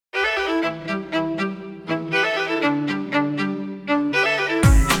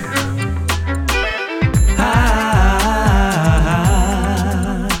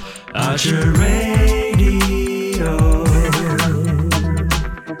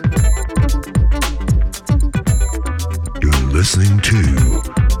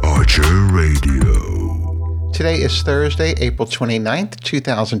Today is Thursday, April 29th,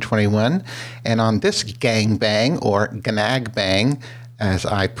 2021. And on this gangbang, or ganagbang, as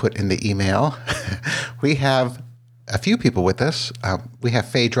I put in the email, we have a few people with us. We have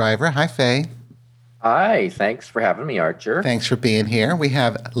Faye Driver. Hi, Faye. Hi, thanks for having me, Archer. Thanks for being here. We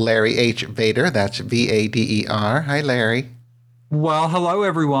have Larry H. Vader. That's V-A-D-E-R. Hi, Larry. Well, hello,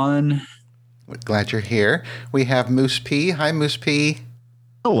 everyone. We're glad you're here. We have Moose P. Hi, Moose P.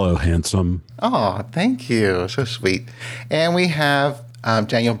 Hello, handsome. Oh, thank you. So sweet. And we have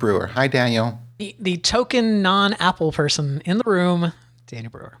Daniel Brewer. Hi, Daniel. The token non-Apple person in the room,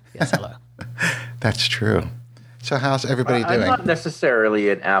 Daniel Brewer. Yes, hello. That's true. So how's everybody doing? I'm not necessarily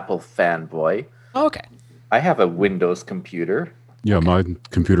an Apple fanboy. Oh, okay. I have a Windows computer. Yeah, my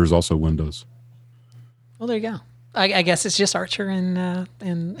computer's also Windows. Well, there you go. I guess it's just Archer and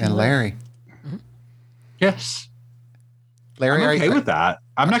Larry. Mm-hmm. Yes, Larry, I'm okay with that.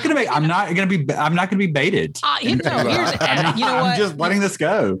 I'm not gonna be baited. Here's I'm just letting this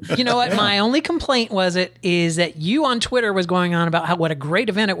go. You know what? My only complaint is that you on Twitter was going on about what a great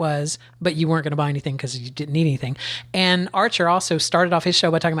event it was, but you weren't going to buy anything because you didn't need anything. And Archer also started off his show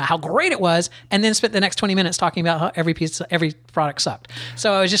by talking about how great it was, and then spent the next 20 minutes talking about how every product sucked.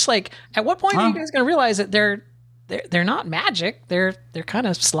 So I was just like, at what point are you guys going to realize that they're not magic? They're kind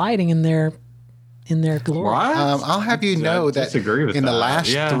of sliding in their glory. I'll have you know that in the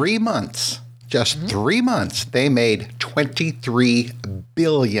last 3 months, just 3 months, they made $23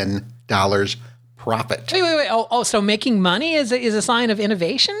 billion profit. Wait. Oh, so making money is a sign of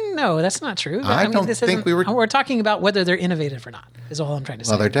innovation? No, that's not true. I don't think we were... We're talking about whether they're innovative or not, is all I'm trying to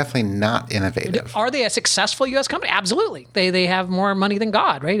say. Well, they're definitely not innovative. Are they a successful U.S. company? Absolutely. They have more money than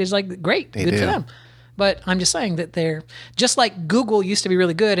God, right? It's like, great, good for them. But I'm just saying that they're just like Google used to be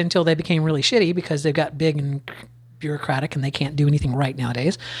really good until they became really shitty because they've got big and bureaucratic and they can't do anything right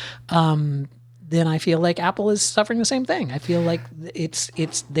nowadays. Then I feel like Apple is suffering the same thing. I feel like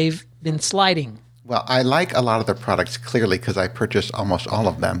they've been sliding. Well, I like a lot of their products clearly because I purchased almost all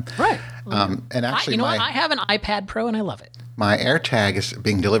of them. Right. And actually, I have an iPad Pro and I love it. My AirTag is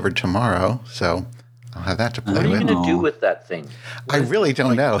being delivered tomorrow, so I'll have that to play with. What are you going to do with that thing? I really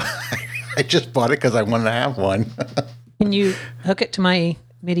don't know. I just bought it because I wanted to have one. Can you hook it to my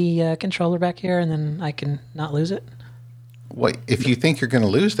MIDI controller back here and then I can not lose it? Well, if you think you're going to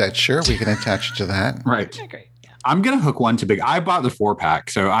lose that, sure, we can attach it to that. Right. Okay, great. Yeah. I'm going to hook one to Big. I bought the 4-pack,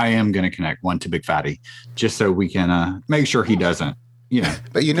 so I am going to connect one to Big Fatty just so we can make sure he doesn't,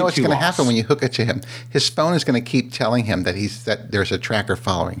 But you know what's going to happen when you hook it to him? His phone is going to keep telling him that there's a tracker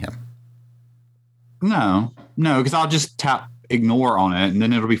following him. No, because I'll just tap ignore on it and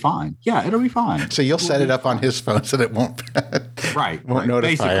then it'll be fine. Yeah, it'll be fine. So you'll set it up on his phone so that it won't won't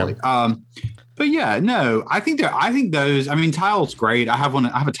notify basically. him. But yeah, no, I think those. I mean, Tile's great. I have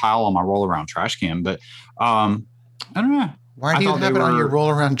a Tile on my roll around trash can, but I don't know. Why do you have it on your roll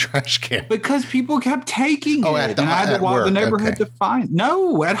around trash can? Because people kept taking it, and I had to walk the neighborhood to find.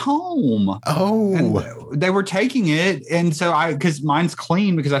 No, at home. Oh, and they were taking it, and so because mine's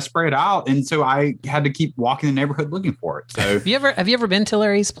clean because I spray it out, and so I had to keep walking the neighborhood looking for it. So have you ever been to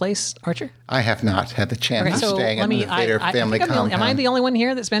Larry's place, Archer? I have not had the chance of staying at the Vader family compound. Am I the only one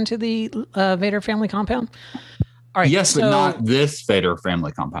here that's been to the Vader family compound? All right. Yes, but not this Vader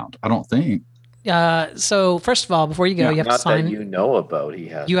family compound. I don't think. So first of all, before you go, you have to sign. That you know about. He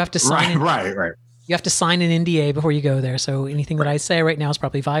has. You have to sign. Right. You have to sign an NDA before you go there. So anything that I say right now is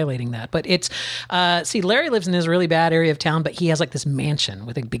probably violating that. But it's, Larry lives in this really bad area of town, but he has like this mansion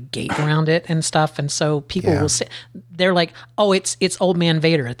with a big gate around it and stuff. And so people will say, they're like, oh, it's old man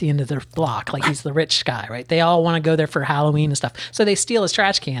Vader at the end of their block. Like he's the rich guy, right? They all want to go there for Halloween and stuff. So they steal his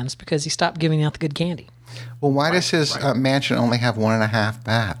trash cans because he stopped giving out the good candy. Well, why does his mansion only have 1.5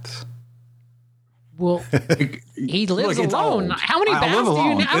 baths? Well, he lives alone. How many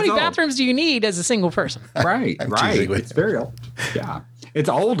bathrooms do you need as a single person? Right. It's very old. Yeah. It's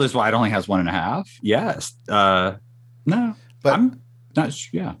old is why it only has 1.5. Yes. No. But I'm not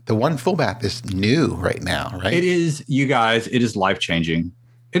sure. Yeah. The one full bath is new right now, right? It is, you guys, it is life-changing.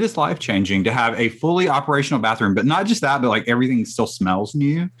 It is life-changing to have a fully operational bathroom, but not just that, but like everything still smells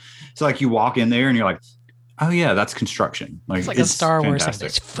new. So like you walk in there and you're like, oh yeah, that's construction. It's like a Star Wars thing.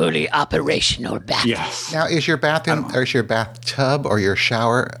 It's fully operational bathroom. Yes. Now, is your bathroom or is your bathtub or your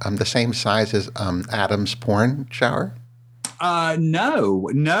shower the same size as Adam's porn shower? No,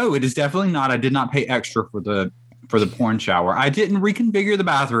 it is definitely not. I did not pay extra for the porn shower. I didn't reconfigure the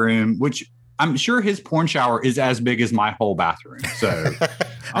bathroom, which I'm sure his porn shower is as big as my whole bathroom. So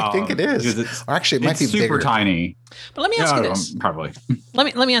I think it is. Or actually, it might be super bigger. Tiny. But let me ask you this. Probably.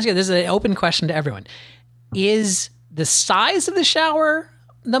 Let me ask you. This is an open question to everyone. Is the size of the shower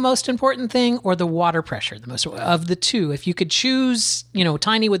the most important thing, or the water pressure the most of the two? If you could choose,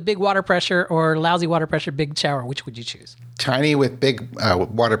 tiny with big water pressure or lousy water pressure, big shower, which would you choose? Tiny with big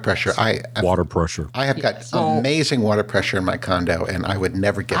water pressure. Water pressure. I have got amazing water pressure in my condo, and I would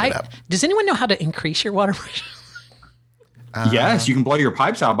never give it up. Does anyone know how to increase your water pressure? Yes, you can blow your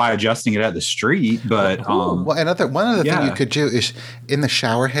pipes out by adjusting it at the street, but Well, one other thing you could do is in the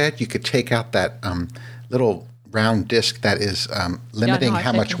shower head, you could take out that little round disc that is limiting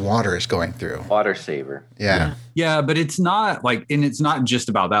how much water is going through. Water saver. Yeah. Yeah, but it's not like, and it's not just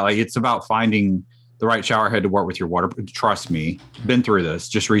about that. Like, it's about finding the right shower head to work with your water. Trust me, been through this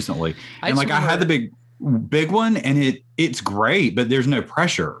just recently. And I had the big one, and it's great, but there's no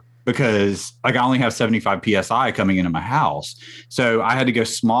pressure because I only have 75 PSI coming into my house. So I had to go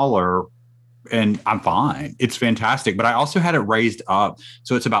smaller, and I'm fine. It's fantastic. But I also had it raised up,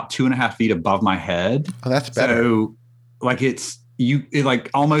 so it's about 2.5 feet above my head. Oh, that's better. So it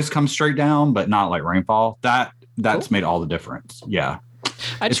almost comes straight down, but not like rainfall. That's made all the difference. Yeah.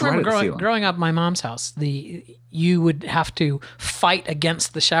 I just remember growing up at my mom's house, you would have to fight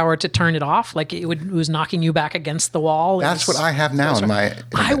against the shower to turn it off. Like it was knocking you back against the wall. That's what I have now in my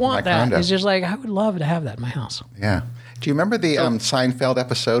that. It's just like, I would love to have that in my house. Yeah. Do you remember the Seinfeld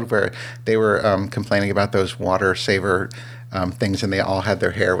episode where they were complaining about those water saver things, and they all had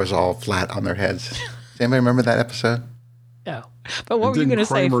their hair was all flat on their heads? Does anybody remember that episode? No. But what were you going to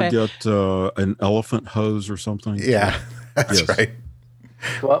say, Kramer Faye? get an elephant hose or something? Yeah, that's right.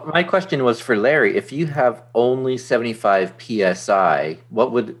 Well, my question was for Larry. If you have only 75 psi,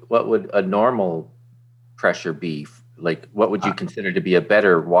 what would a normal pressure be? Like, what would you consider to be a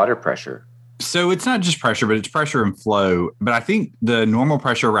better water pressure? So it's not just pressure, but it's pressure and flow. But I think the normal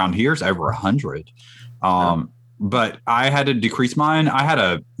pressure around here is over 100. But I had to decrease mine. I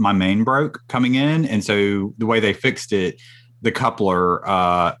had my main broke coming in, and so the way they fixed it, the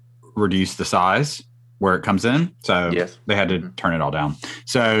coupler reduced the size where it comes in. So they had to turn it all down.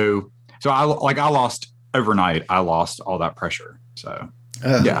 So I lost overnight. I lost all that pressure. So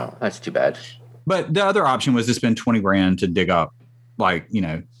yeah, that's too bad. But the other option was to spend $20,000 to dig up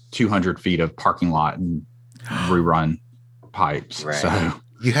 200 feet of parking lot and rerun pipes. Right. So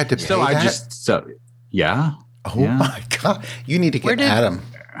you had to pay that? Yeah. Oh my God. You need to get Adam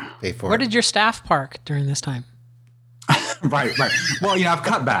pay for it. Where did your staff park during this time? Right. Well, I've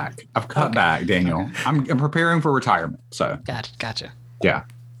cut back. Daniel. I'm preparing for retirement. So Gotcha. Yeah.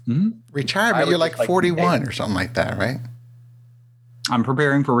 Mm-hmm. Retirement, you're like 41 or something like that, right? I'm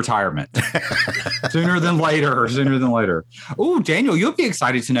preparing for retirement sooner than later. Oh, Daniel, you'll be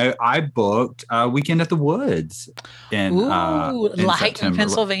excited to know I booked a weekend at the Woods in Layton,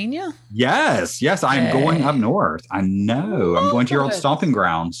 Pennsylvania. Yes, I am going up north. I know. I'm going to your old stomping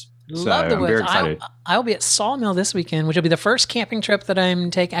grounds. Love the I'm Woods. very excited. I'll be at Sawmill this weekend, which will be the first camping trip that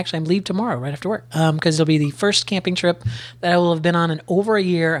I'm taking. Actually, I'm leave tomorrow right after work because it'll be the first camping trip that I will have been on in over a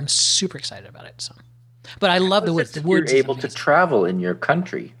year. I'm super excited about it. So. But I love the Woods. The Woods. You're able to travel in your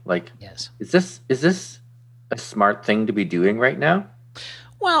country. Yes. Is this a smart thing to be doing right now?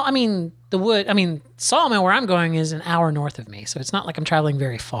 Well, Sawmill, where I'm going, is an hour north of me, so it's not like I'm traveling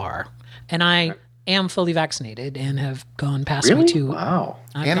very far. And I am fully vaccinated and have gone past my two. Wow.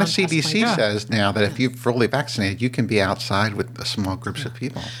 And the CDC says now that if you're fully vaccinated, you can be outside with small groups of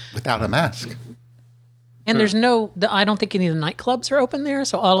people without a mask. And there's I don't think any of the nightclubs are open there.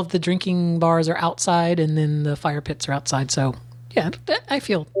 So all of the drinking bars are outside and then the fire pits are outside. So yeah, I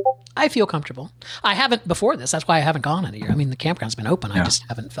feel comfortable. I haven't before this. That's why I haven't gone in a year. I mean, the campground's been open. I just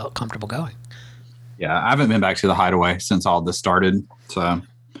haven't felt comfortable going. Yeah. I haven't been back to the Hideaway since all this started. So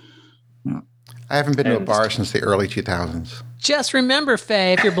I haven't been to a bar since the early 2000s. Just remember,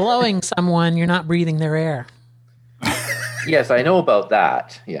 Faye, if you're blowing someone, you're not breathing their air. Yes, I know about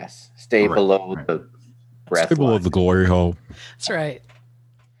that. Yes. Stay below the breath. Stay below the glory hole. That's right.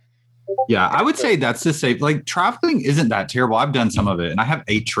 Yeah, I would say that's the safe. Like, traveling isn't that terrible. I've done some of it, and I have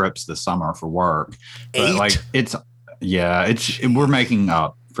 8 trips this summer for work. But 8? We're making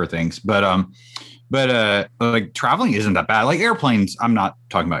up for things. But traveling isn't that bad. Like airplanes, I'm not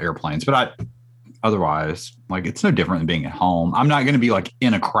talking about airplanes, but otherwise, it's no different than being at home. I'm not going to be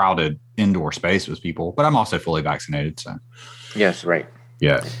in a crowded indoor space with people, but I'm also fully vaccinated. So yes, right.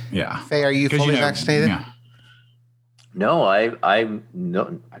 Yeah. Faye, are you fully vaccinated? Yeah. No, I'm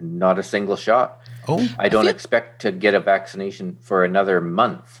not a single shot. Oh, I don't expect to get a vaccination for another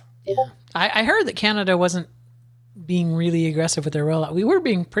month. Yeah. I heard that Canada wasn't being really aggressive with their rollout. We were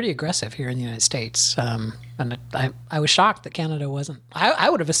being pretty aggressive here in the United States. And I was shocked that Canada wasn't. I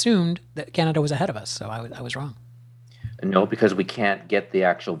would have assumed that Canada was ahead of us, so I was wrong. No, because we can't get the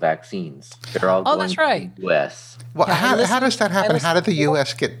actual vaccines. They're all going that's right. to the U.S. Well, Yeah, how does that happen? listened- How did the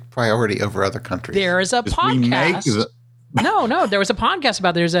U.S. get priority over other countries? There is a We make podcast. No, there was a podcast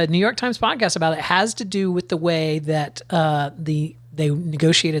about it. There's a New York Times podcast about it. It has to do with the way that they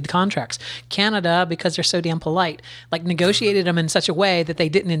negotiated the contracts. Canada, because they're so damn polite, like negotiated them in such a way that they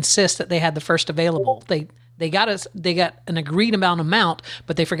didn't insist that they had the first available. They got an agreed amount,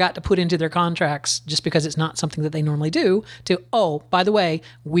 but they forgot to put into their contracts, just because it's not something that they normally do, to, oh, by the way,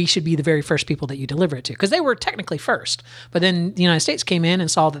 we should be the very first people that you deliver it to, because they were technically first. But then the United States came in and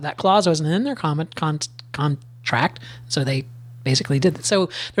saw that clause wasn't in their contract, so they basically did it. So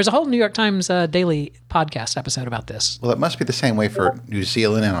there's a whole New York Times daily podcast episode about this. Well, it must be the same way for New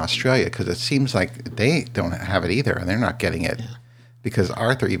Zealand and Australia, because it seems like they don't have it either, and they're not getting it. Yeah. Because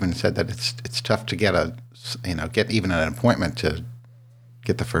Arthur even said that it's tough to get get even an appointment to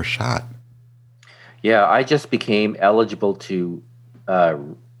get the first shot. Yeah, I just became eligible to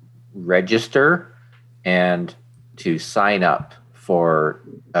register and to sign up for.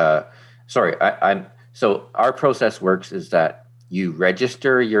 So our process works is that you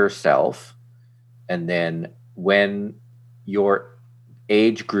register yourself, and then when your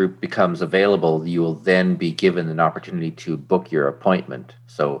age group becomes available, you will then be given an opportunity to book your appointment.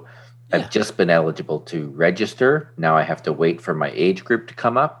 So I've just been eligible to register. Now I have to wait for my age group to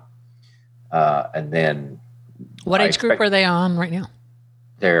come up. And then what age group are they on right now?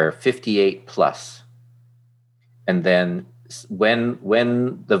 They're 58 plus. And then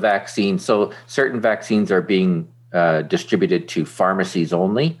when the vaccine, so certain vaccines are being distributed to pharmacies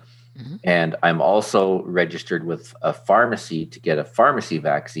only. Mm-hmm. And I'm also registered with a pharmacy to get a pharmacy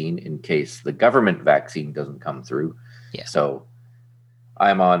vaccine in case the government vaccine doesn't come through. Yeah. So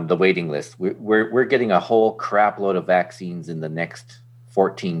I'm on the waiting list. We're getting a whole crap load of vaccines in the next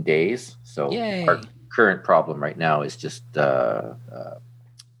 14 days. So Yay. Our current problem right now is just the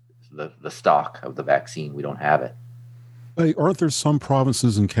stock of the vaccine. We don't have it. Hey, aren't there some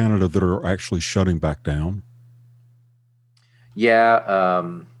provinces in Canada that are actually shutting back down?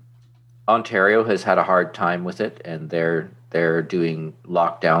 Yeah. Ontario has had a hard time with it, and they're doing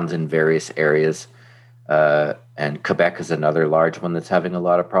lockdowns in various areas. And Quebec is another large one that's having a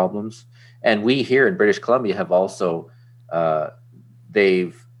lot of problems. And we here in British Columbia have also,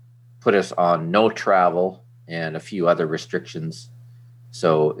 they've put us on no travel and a few other restrictions.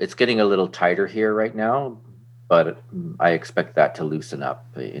 So it's getting a little tighter here right now, but I expect that to loosen up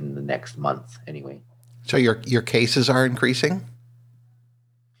in the next month anyway. So your cases are increasing?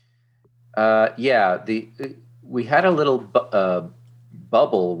 Yeah, we had a little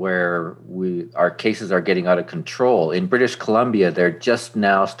bubble where our cases are getting out of control. In British Columbia, they're just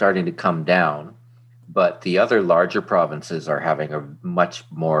now starting to come down, but the other larger provinces are having a much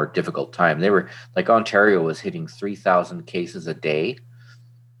more difficult time. They were, like, Ontario was hitting 3,000 cases a day,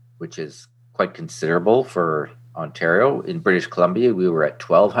 which is quite considerable for Ontario. In British Columbia, we were at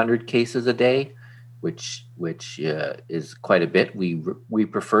 1,200 cases a day, which is quite a bit. We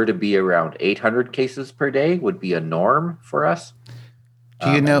prefer to be around 800 cases per day would be a norm for us.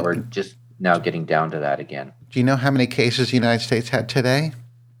 Do you know? We're just now getting down to that again. Do you know how many cases the United States had today?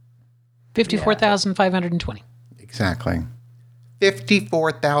 54,520. Exactly.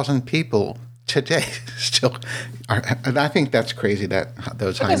 54,000 people today still are, and I think that's crazy that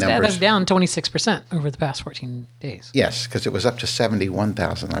those high numbers. That's down 26% over the past 14 days. Yes, because it was up to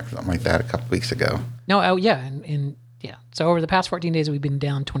 71,000, something like that, a couple weeks ago. No, oh yeah, yeah. So over the past 14 days, we've been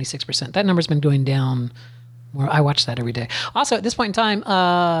down 26%. That number's been going down. I watch that every day. Also, at this point in time,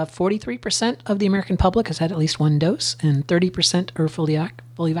 43% of the American public has had at least one dose, and 30% are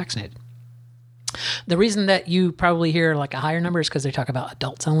fully vaccinated. The reason that you probably hear like a higher number is because they talk about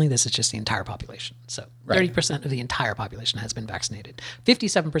adults only. This is just the entire population. So 30% of the entire population has been vaccinated.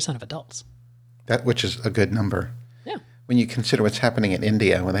 57% of adults. Which is a good number. Yeah. When you consider what's happening in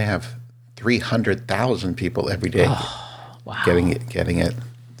India, when they have 300,000 people every day getting it.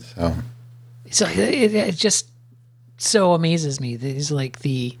 So it just so amazes me. There's like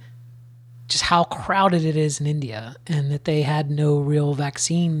just how crowded it is in India, and that they had no real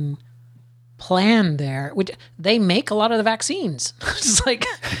vaccine plan there. Which they make a lot of the vaccines. It's like,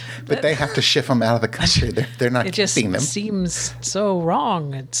 but they have to ship them out of the country. They're not keeping them. It just seems so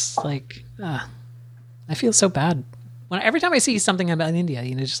wrong. It's like I feel so bad. Every time I see something about India,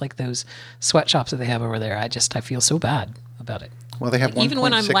 just like those sweatshops that they have over there, I feel so bad about it. Well, they have 1.6 even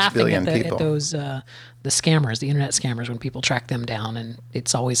when I'm laughing at people. those the scammers, the internet scammers, when people track them down, and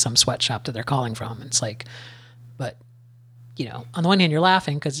it's always some sweatshop that they're calling from. It's like, but on the one hand, you're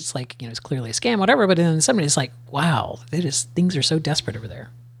laughing because it's like it's clearly a scam, whatever. But then somebody's like, wow, things are so desperate over there.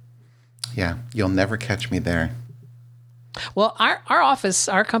 Yeah, you'll never catch me there. Well, our office,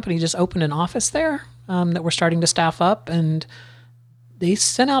 our company just opened an office there that we're starting to staff up, and they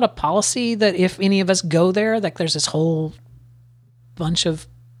sent out a policy that if any of us go there, like there's this whole bunch of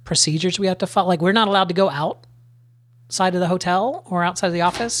procedures we have to follow. Like we're not allowed to go outside of the hotel or outside of the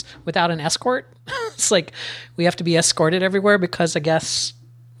office without an escort. It's like we have to be escorted everywhere because I guess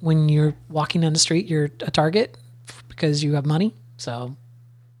when you're walking down the street, you're a target because you have money. So,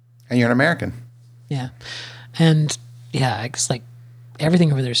 And you're an American. yeah. And yeah, it's like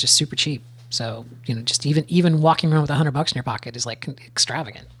everything over there is just super cheap. So, just even walking around with $100 in your pocket is like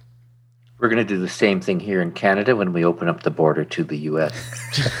extravagant. We're going to do the same thing here in Canada when we open up the border to the U.S.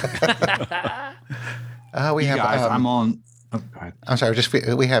 We have Guys, I'm on. Oh, go ahead. I'm sorry.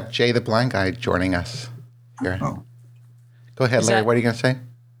 We have Jay the Blind Guy joining us here. Oh. Go ahead, Is Larry. that- What are you going to say?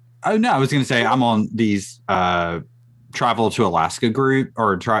 Oh no, I was going to say I'm on these travel to Alaska group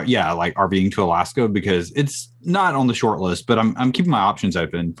or like RVing to Alaska because it's not on the short list, but I'm keeping my options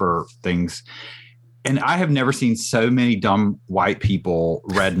open for things. And I have never seen so many dumb white people,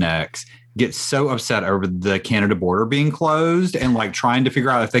 rednecks, get so upset over the Canada border being closed and like trying to figure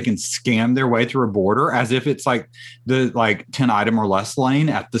out if they can scam their way through a border as if it's like the 10 item or less lane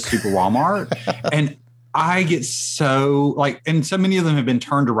at the super Walmart. And I get so and so many of them have been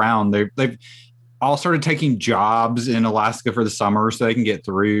turned around. They've all started taking jobs in Alaska for the summer so they can get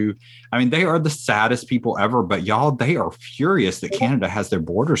through. I mean, they are the saddest people ever, but y'all, they are furious that Canada has their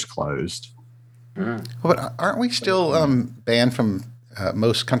borders closed. Well, but aren't we still banned from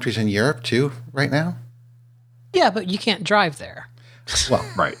most countries in Europe too right now? Yeah, but you can't drive there. Well,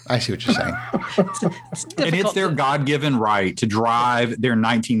 Right. I see what you're saying. And it's their God-given right to drive their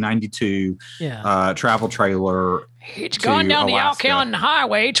 1992 travel trailer. It's gone down Alaska. the Alcan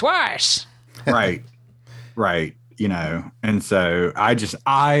Highway twice. Right. And so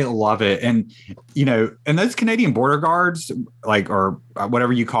I love it. And, and those Canadian border guards, or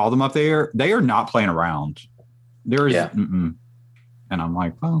whatever you call them up there, they are not playing around. There is, and I'm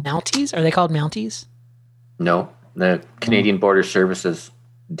like, well, Mounties? Are they called Mounties? No, the Canadian Border Services,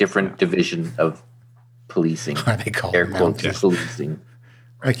 different division of policing. Are they called Air quotes Mounties? policing.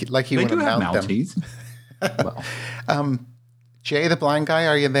 Like you they want to do have mount them. Mounties. Well, Jay the Blind Guy,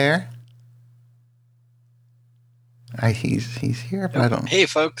 are you there? He's here, but I don't. Hey,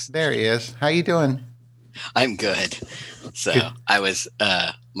 folks. There he is. How you doing? I'm good. So Good. I was,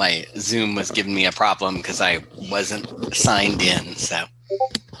 my Zoom was giving me a problem because I wasn't signed in. So,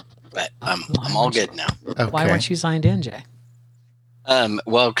 but I'm all good now. Okay. Why weren't you signed in, Jay?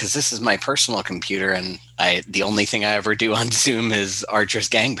 Well, because this is my personal computer, and the only thing I ever do on Zoom is Archer's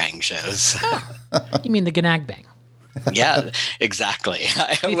gangbang shows. You mean the Gnag Bang? Yeah, exactly.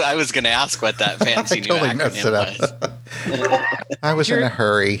 I was going to ask what that fancy new totally messed acronym it up. was. I was in You're- a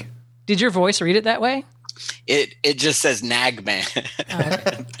hurry. Did your voice read it that way? It just says Nagman.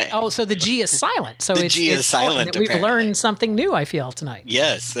 Okay. Oh, so the G is silent. So The it's G is silent, that we've apparently. learned something new, I feel, tonight.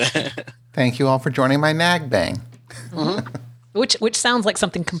 Yes. Thank you all for joining my nag bang. Which sounds like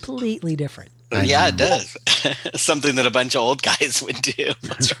something completely different. Yeah, it does. Something that a bunch of old guys would do.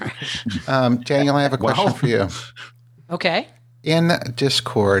 That's right. Daniel, I have a question Well. for you. Okay. In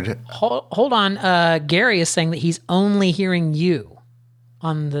Discord, Hold on. Gary is saying that he's only hearing you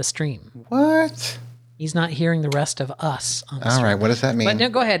on the stream. what? He's not hearing the rest of us on the All stream. right, what does that mean? But no,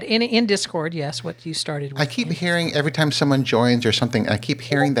 go ahead. In Discord, yes, what you started with. I keep hearing every time someone joins or something, I keep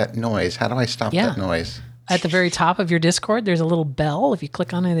hearing that noise. How do I stop Yeah. that noise? At the very top of your Discord, there's a little bell. If you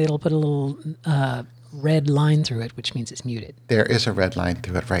click on it, it'll put a little red line through it, which means it's muted. There is a red line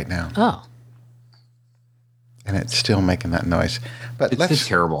through it right now, Oh. and it's still making that noise. But it's let's a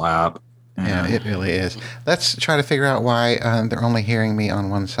terrible app. yeah, it really is. Let's try to figure out why they're only hearing me on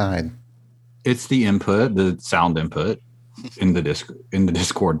one side. It's the input, the sound input in the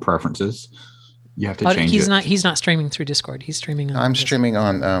Discord preferences. You have to Oh, change he's it. He's not streaming through Discord. He's streaming on I'm Discord. streaming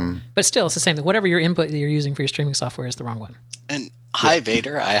on. But still, it's the same thing. Whatever your input that you're using for your streaming software is the wrong one. And hi,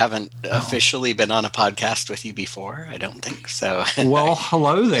 Vader. I haven't officially been on a podcast with you before. I don't think so. Well,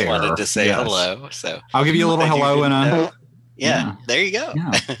 hello there. Wanted to say Yes. hello. So I'll give you a little I do hello and a know. Yeah, Yeah. there you go.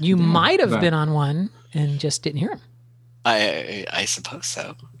 yeah. You might have But- been on one and just didn't hear him. I suppose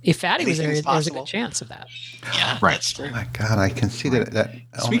so. If Fatty was there, Anything's there's a possible. good chance of that. Yeah, Right. that's true. Oh my God, I can see that.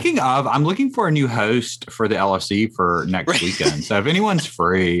 Speaking of, I'm looking for a new host for the LFC for next Right. weekend. So if anyone's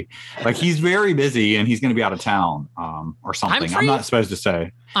free, he's very busy and he's going to be out of town or something. free. I'm not supposed to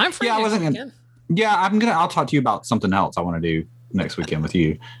say. I'm free. Yeah, I next wasn't gonna- weekend. Yeah, I'll talk to you about something else I want to do next weekend with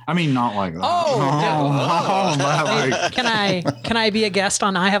you. I mean, not like that. Oh, Can I be a guest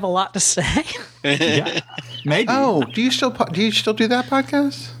on I Have a Lot to Say? yeah, maybe. do you still do that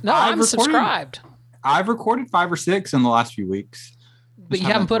podcast? No, I've I'm recorded- subscribed. I've recorded 5 or 6 in the last few weeks. But you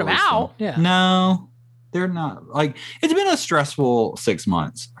haven't put them released out. Yeah. No, they're not. Like, it's been a stressful 6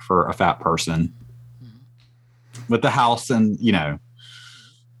 months for a fat person with the house and,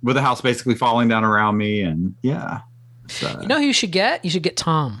 with the house basically falling down around me. And yeah. So. You know who you should get? You should get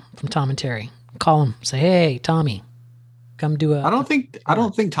Tom from Tom and Terry. Call him. Say, hey, Tommy, come do a. I don't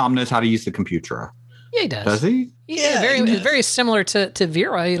think Tom knows how to use the computer. Yeah, he does. Does he? Yeah, he does. very similar to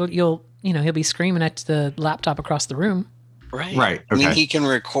Vera. He'll be screaming at the laptop across the room. Right. Right. I mean, Okay. he can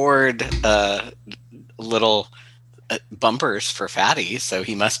record little bumpers for Fatty, so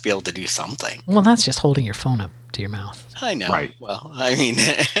he must be able to do something. Well, that's just holding your phone up to your mouth. I know. Right. Well, I mean,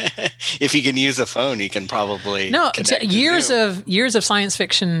 if he can use a phone, he can probably connect to years Zoom. of science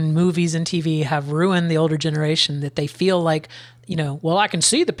fiction movies and TV have ruined the older generation that they feel like, well, I can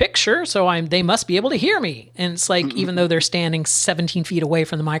see the picture, so they must be able to hear me. And it's like, even though they're standing 17 feet away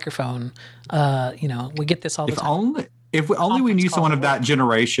from the microphone, we get this all the time. If only we knew Conference someone call. of that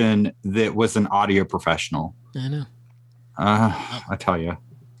generation that was an audio professional. I know. I tell you.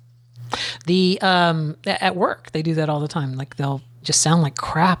 At work, they do that all the time. Like, they'll just sound like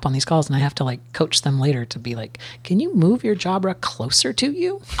crap on these calls, and I have to like coach them later to be like, can you move your Jabra closer to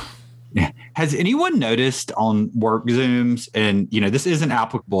you? Has anyone noticed on work Zooms, and this isn't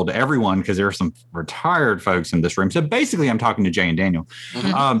applicable to everyone because there are some retired folks in this room. So basically, I'm talking to Jay and Daniel.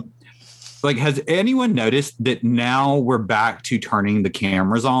 Mhm. Has anyone noticed that now we're back to turning the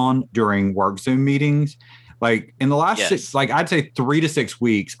cameras on during work Zoom meetings? Like, in the last Yes. I'd say 3 to 6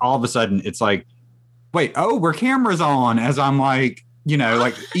 weeks, all of a sudden it's like, wait, we're cameras on, as I'm like,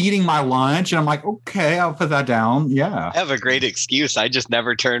 like eating my lunch, and I'm like, okay, I'll put that down. Yeah. I have a great excuse. I just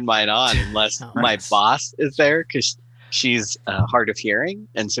never turn mine on unless Oh, my nice. boss is there, because she's hard of hearing,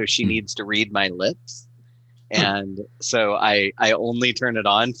 and so she needs to read my lips. And so I only turn it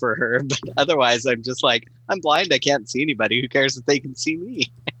on for her, but otherwise I'm just like, I'm blind. I can't see anybody. Who cares if they can see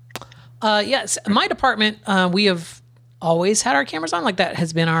me? Yes, my department, we have always had our cameras on. Like, that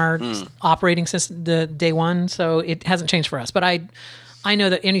has been our operating since the day one, so it hasn't changed for us. But I know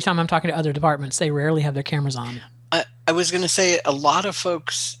that anytime I'm talking to other departments, they rarely have their cameras on. I was going to say a lot of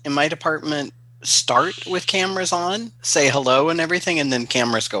folks in my department start with cameras on, say hello and everything, and then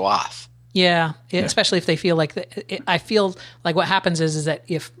cameras go off. Yeah, especially if they feel like I feel like what happens is that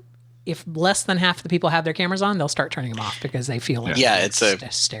if less than half the people have their cameras on, they'll start turning them off because they feel like Yeah, they're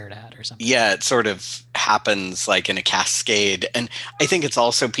it's stared at or something. Yeah, it sort of happens like in a cascade. And I think it's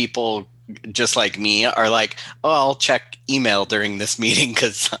also people just like me are like, oh, I'll check email during this meeting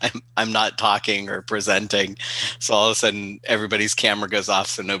because I'm not talking or presenting. So all of a sudden everybody's camera goes off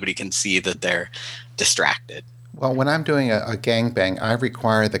so nobody can see that they're distracted. Well, when I'm doing a gangbang, I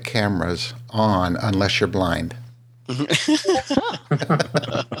require the cameras on unless you're blind.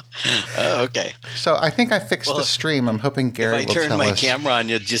 Oh, okay. So I think I fixed Well, the stream. I'm hoping Gary If will I turn tell my us. camera on,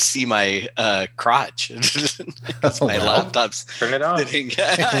 you'll just see my crotch. Oh, My wow. laptop's Turn it on. sitting.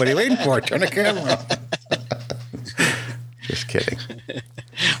 What are you waiting for? Turn the camera on. Just kidding.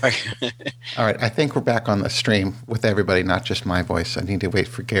 All right, I think we're back on the stream with everybody, not just my voice. I need to wait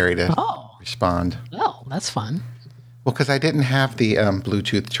for Gary to Oh, respond. that's fun. Well, because I didn't have the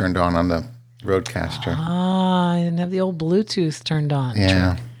Bluetooth turned on the Roadcaster. Ah, I didn't have the old Bluetooth turned on.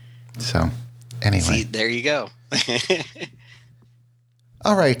 Yeah. So, anyway. See, there you go.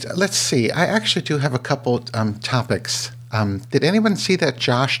 All right, let's see. I actually do have a couple topics. Did anyone see that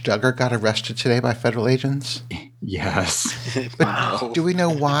Josh Duggar got arrested today by federal agents? Yes. Wow. Do we know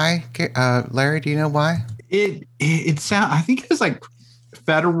why? Larry, do you know why? It sound. I think it was like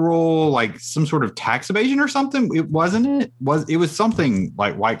federal, like some sort of tax evasion or something. It wasn't. It was something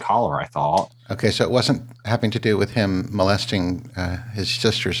like white collar, I thought. Okay, so it wasn't having to do with him molesting his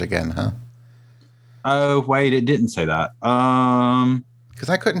sisters again, huh? Oh wait, it didn't say that. Because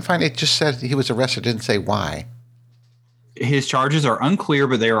I couldn't find it. Just said he was arrested. Didn't say why. His charges are unclear,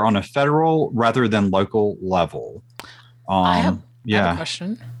 but they are on a federal rather than local level. I have a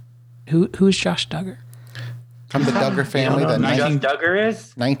question. Who's Josh Duggar? From the Duggar family, the know. Josh Duggar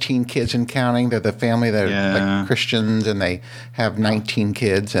is? 19 kids and counting. They're the family that are like Christians, and they have 19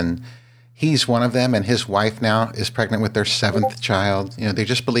 kids, and he's one of them, and his wife now is pregnant with their 7th child. You know, they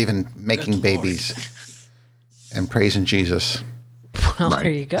just believe in making babies and praising Jesus Well, there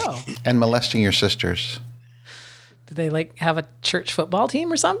you go. and molesting your sisters. Do they like have a church football team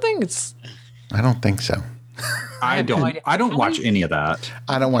or something? I don't think so. I have no don't. idea. I don't watch any of that.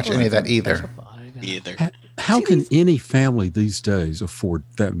 I don't watch any of that either. Either. How can any family these days afford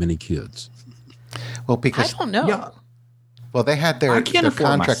that many kids? Well, I because don't know. well, they had their I can't afford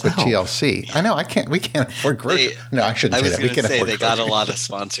contract with myself. TLC. I know. I can't. We can't afford groceries. No, I shouldn't I say was that. We going to can't say afford they got a groceries. lot of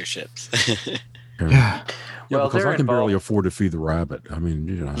sponsorships. Yeah, Well, because they're I can barely involved- afford to feed the rabbit. I mean,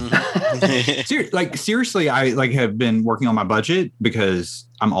 Seriously, I have been working on my budget because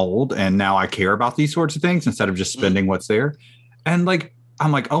I'm old and now I care about these sorts of things instead of just spending what's there. And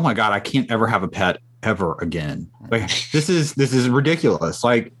I'm like, oh my God, I can't ever have a pet ever again. Like this is ridiculous.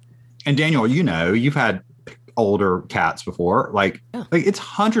 Like, and Daniel, you've had older cats before. Like it's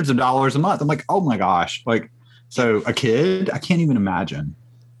hundreds of dollars a month. I'm like, oh my gosh. Like, so a kid, I can't even imagine.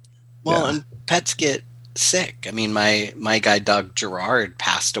 Well, and pets get sick. I mean, my guide dog Gerard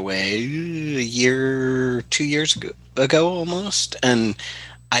passed away 2 years ago almost, and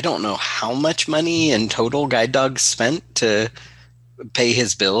I don't know how much money in total guide dogs spent to pay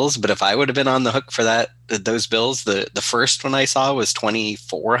his bills, but if I would have been on the hook for those bills, the first one I saw was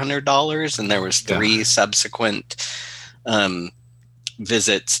 $2,400, and there was 3 subsequent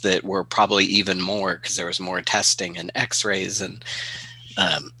visits that were probably even more because there was more testing and X-rays and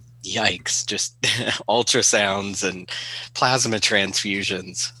yikes, just ultrasounds and plasma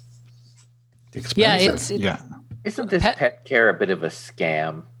transfusions. Yeah, Isn't this pet care a bit of a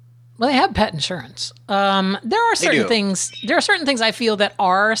scam? Well, they have pet insurance. There are certain things. There are certain things I feel that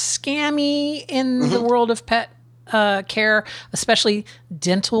are scammy in the world of pet care, especially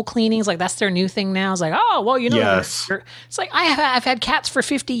dental cleanings. Like that's their new thing now. It's like, oh, well, yes. It's like I've had cats for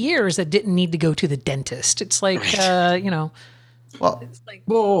 50 years that didn't need to go to the dentist. It's like,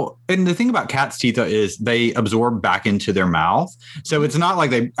 Well, and the thing about cats' teeth is they absorb back into their mouth. So it's not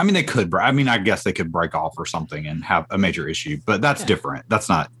like they could, I guess they could break off or something and have a major issue, but that's different. That's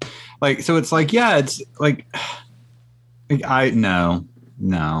not like, so it's like, it's like, no,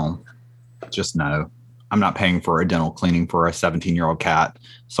 just no. I'm not paying for a dental cleaning for a 17-year-old cat.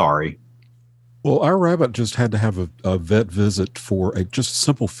 Sorry. well, our rabbit just had to have a vet visit for a just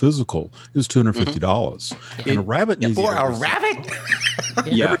simple physical. It was $250, and a rabbit needs For a rabbit?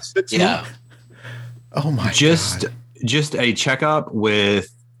 Yeah. Yeah. Oh my Just God. a checkup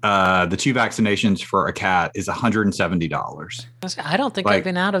with the 2 vaccinations for a cat is $170. I don't think I've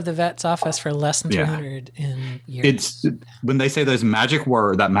been out of the vet's office for less than 200 in years. It's when they say that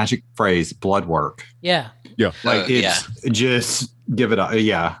magic phrase, blood work. Yeah. Just give it up.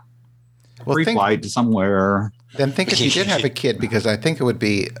 Yeah. Well, Free flight to somewhere. Then think if you did have a kid, because I think it would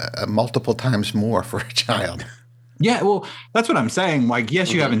be multiple times more for a child. Yeah, well, that's what I'm saying. Like,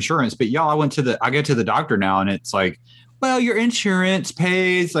 yes, you have insurance, but y'all, I go to the doctor now, and it's like, well, your insurance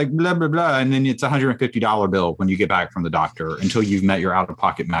pays like blah blah blah, and then it's $150 bill when you get back from the doctor until you've met your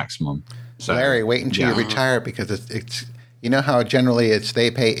out-of-pocket maximum. So, Larry, wait until you retire, because it's how generally it's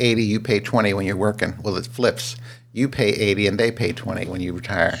they pay 80, you pay 20 when you're working. Well, it flips. You pay 80 and they pay 20 when you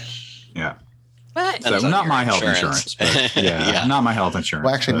retire. Yeah. But So not my health insurance, but not my health insurance.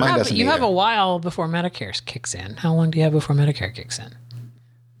 Well, actually, mine doesn't you have either. a while before Medicare kicks in. How long do you have before Medicare kicks in?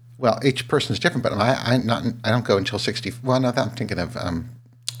 Well, each person's different, but I don't go until 60. Well, no, I'm thinking of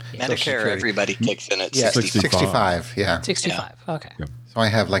Medicare, everybody kicks in at 65. Yeah. 65. Yeah. Okay. Yeah. So I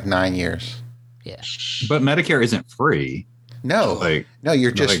have like 9 years. Yeah. But Medicare isn't free. No,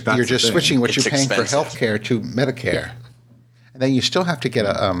 you're just that's the thing. switching what It's you're paying for expensive. health care to Medicare, and then you still have to get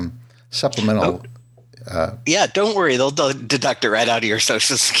a supplemental. Yeah, don't worry. They'll deduct it right out of your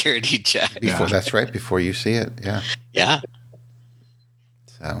Social Security check. Before that's right, before you see it. Yeah. Yeah.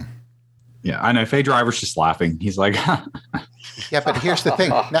 So. Yeah, I know. Faye Driver's just laughing. He's like, Yeah, but here's the thing.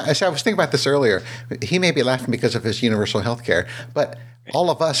 Now, as I was thinking about this earlier, he may be laughing because of his universal health care, but all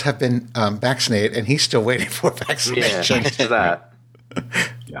of us have been vaccinated, and he's still waiting for Yeah, vaccination. thanks for that.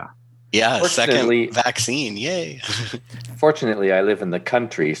 Yeah. Fortunately- Second vaccine. Yay. Fortunately, I live in the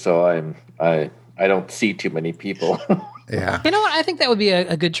country, so I don't see too many people. Yeah. You know what? I think that would be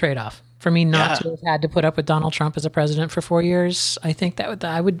a good trade-off for me not to have had to put up with Donald Trump as a president for 4 years. I think that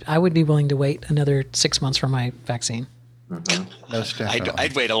I would be willing to wait another 6 months for my vaccine. Most definitely.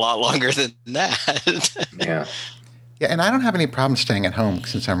 I'd wait a lot longer than that. Yeah. Yeah, and I don't have any problem staying at home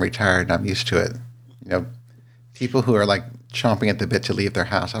since I'm retired and I'm used to it. People who are like chomping at the bit to leave their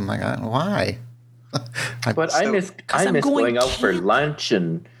house, I'm like, why? But I miss I'm going going out for lunch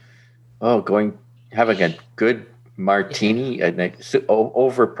and having a good martini,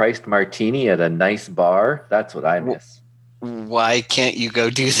 overpriced martini at a nice bar. That's what I miss. Why can't you go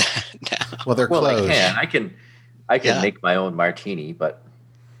do that now? Well, they're Well, closed. I can make my own martini, but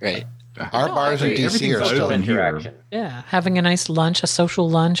Right. Our bars in DC everything's are open still here. interaction. Yeah, having a nice lunch, a social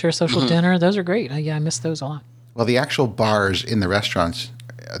lunch or a social dinner, those are great. I miss those a lot. Well, the actual bars in the restaurants,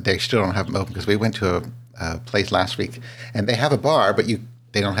 they still don't have them open because we went to a place last week and they have a bar, but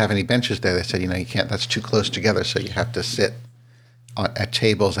they don't have any benches there. They said, you can't, that's too close together. So you have to sit at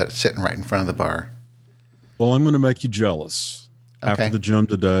tables that are sitting right in front of the bar. Well, I'm going to make you jealous. After the gym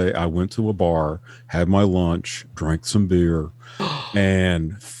today, I went to a bar, had my lunch, drank some beer,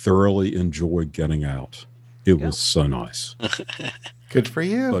 and thoroughly enjoyed getting out. It was so nice. Good for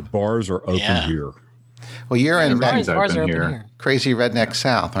you. But bars are open here. Well, you're in Everything's that Bars are open open here. here. crazy redneck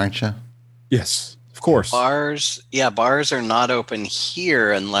South, aren't you? Yes, of course. Bars are not open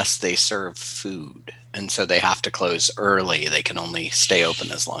here unless they serve food. And so they have to close early. They can only stay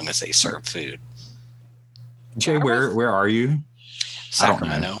open as long as they serve food. Jay, where are you? I don't know.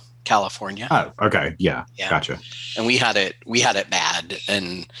 Sacramento, California. Oh, okay. Yeah. Yeah. Gotcha. And we had it bad,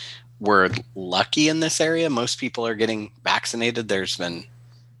 and we're lucky in this area. Most people are getting vaccinated. There's been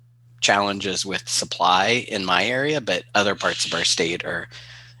challenges with supply in my area, but other parts of our state are,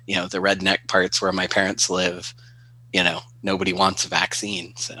 the redneck parts where my parents live, nobody wants a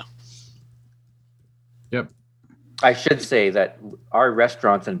vaccine. So Yep. I should say that our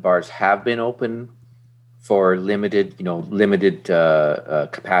restaurants and bars have been open for limited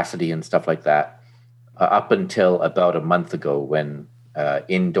capacity and stuff like that up until about a month ago when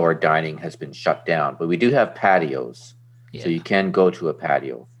indoor dining has been shut down. But we do have patios, so you can go to a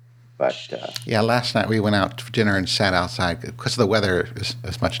patio. But Yeah, last night we went out for dinner and sat outside because the weather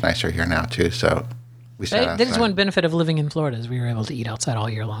is much nicer here now too. So we sat outside. That is one benefit of living in Florida is we were able to eat outside all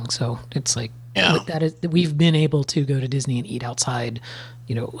year long. So it's like we've been able to go to Disney and eat outside,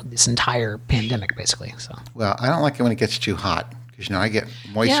 this entire pandemic basically. So Well, I don't like it when it gets too hot because I get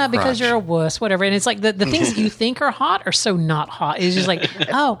moist. yeah, because crotch. you're a wuss, whatever. And it's like the things that you think are hot are so not hot. It's just like,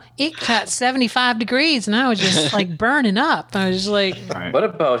 oh, it got 75 degrees and I was just like burning up. I was just like, Right. what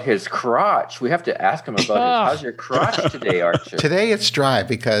about his crotch? We have to ask him about how's your crotch today, Archer? Today it's dry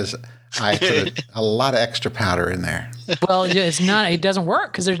because I put a lot of extra powder in there. well, it's not. It doesn't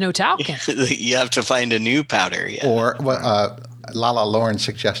work because there's no talc in it. you have to find a new powder. Yeah. Or Lala Lauren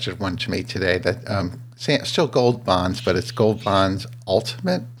suggested one to me today that still Gold Bonds, but it's Gold Bonds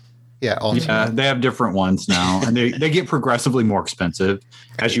Ultimate. Yeah, Ultimate. Yeah, they have different ones now, and they get progressively more expensive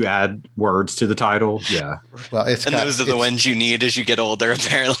as you add words to the title. Yeah. Well, Those are the ones you need as you get older,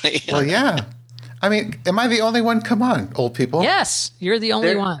 apparently. Well, yeah. I mean, am I the only one? Come on, old people. Yes, you're the only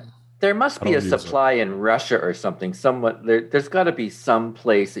There- one. There must be I a don't use supply in Russia or something. There's got to be some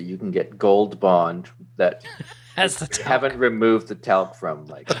place that you can get Gold Bond that That's the they talc. haven't removed the talc from.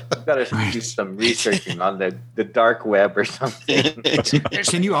 Like, you've got to do some researching on the dark web or something.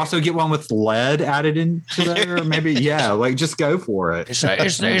 Can you also get one with lead added into there? Or maybe, just go for it. It's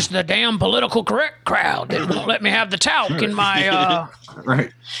the damn political correct crowd that won't let me have the talc in my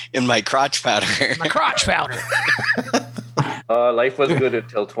Right. In my crotch powder. my crotch powder. Life was good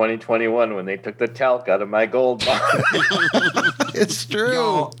until 2021 when they took the talc out of my Gold Bond. It's true.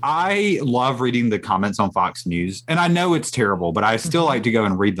 Y'all, I love reading the comments on Fox News, and I know it's terrible, but I still like to go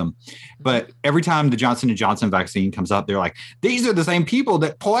and read them. But every time the Johnson & Johnson vaccine comes up, they're like, these are the same people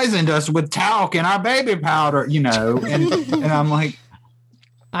that poisoned us with talc in our baby powder, and I'm like,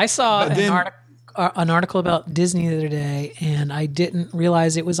 I saw But then- an article about Disney the other day, and I didn't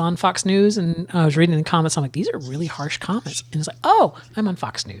realize it was on Fox News. And I was reading the comments. I'm like, these are really harsh comments. And it's like, oh, I'm on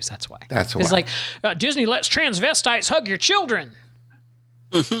Fox News. That's why. That's It's why. like Disney lets transvestites hug your children.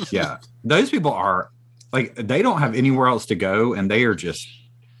 yeah, those people are like, they don't have anywhere else to go, and they are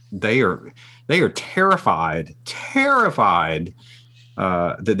terrified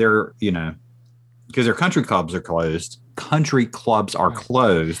that they're, because their country clubs are closed. Country clubs are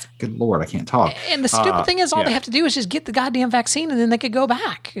closed. Good Lord, I can't talk. And the stupid thing is, all yeah. they have to do is just get the goddamn vaccine, and then they could go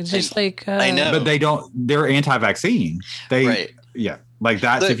back. It's just like I know. But they don't. They're anti-vaccine. Right. Yeah, like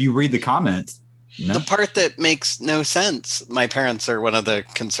that's if you read the comments. No. The part that makes no sense. My parents are one of the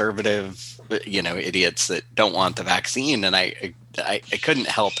conservative, idiots that don't want the vaccine, and I couldn't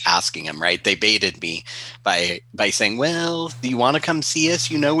help asking them. Right? They baited me by saying, "Well, do you want to come see us?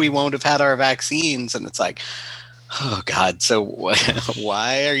 We won't have had our vaccines," and it's like, oh God, so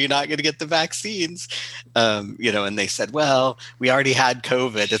why are you not going to get the vaccines? And they said, well, we already had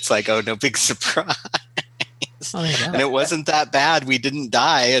COVID. It's like, oh, no big surprise. oh, there you go. And it wasn't that bad. We didn't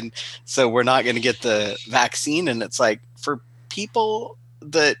die. And so we're not going to get the vaccine. And it's like, for people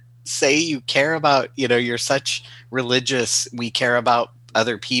that say you care about, you're such religious, we care about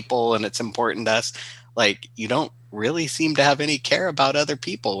other people and it's important to us. Like, you don't really seem to have any care about other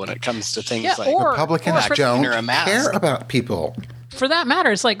people when it comes to things like Republicans don't or a mask. care about people. For that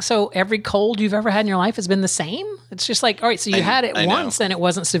matter, it's like, so every cold you've ever had in your life has been the same? It's just like, all right, so you had it I once know. and it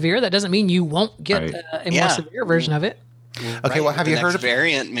wasn't severe. That doesn't mean you won't get Right. a more severe version of it. Okay, well, have The you next heard of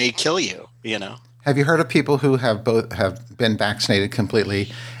variant may kill you, Have you heard of people who have been vaccinated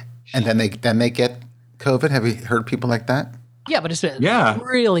completely, and then they get COVID? Have you heard people like that? Yeah, but it's a Yeah.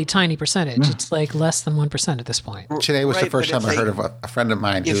 really tiny percentage. Yeah. It's like less than 1% at this point. Today was the Right, first but time if I heard they- of a friend of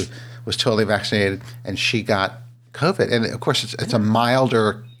mine who if- was totally vaccinated and she got COVID. And of course, it's a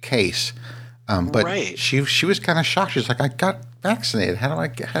milder case. But Right. she was kind of shocked. She's like, I got vaccinated. How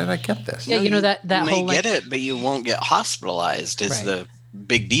did I get this? Yeah, you know that you may whole like, get it, but you won't get hospitalized. Is Right. the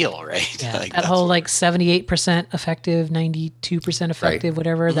big deal, right? yeah, Like, that that's whole what- like 78% effective, 92% effective,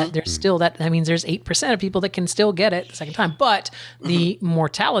 whatever. That there's still that means there's 8% of people that can still get it the second time, but the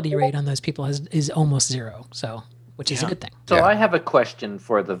mortality rate on those people is almost zero. So, which is a good thing. So Yeah. I have a question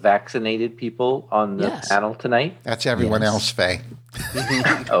for the vaccinated people on the Yes. panel tonight. That's everyone Yes. else, Faye.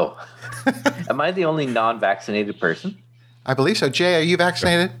 Oh, am I the only non-vaccinated person? I believe so. Jay, are you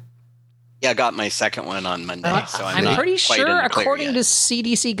vaccinated? Yeah, I got my second one on Monday, so I'm I'm not pretty quite in sure, the clear according yet. to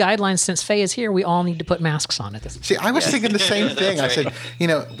CDC guidelines, since Faye is here, we all need to put masks on at this. See, I was thinking the same thing. I said,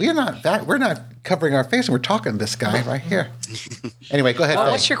 we're not covering our face, and we're talking to this guy right here. Anyway, go ahead. Well,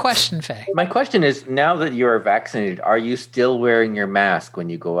 Faye. what's your question, Faye? My question is: now that you are vaccinated, are you still wearing your mask when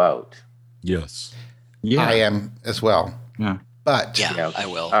you go out? Yes. Yeah. I am as well. Yeah. But Yeah, Yeah, okay. I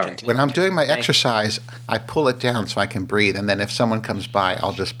will. All right. continue. when I'm doing my Thank you. exercise, I pull it down so I can breathe. And then if someone comes by,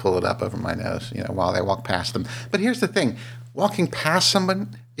 I'll just pull it up over my nose, while they walk past them. But here's the thing. Walking past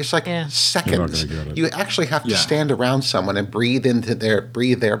someone is like Yeah. seconds. You're not gonna get it. You actually have to Yeah. stand around someone and breathe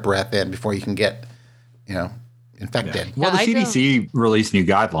their breath in before you can get, infected. Well, the I CDC released new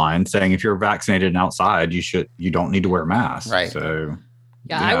guidelines saying if you're vaccinated and outside, you don't need to wear a mask. Right. So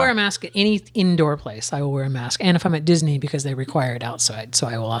Yeah, I wear a mask at any indoor place. I will wear a mask. And if I'm at Disney, because they require it outside, so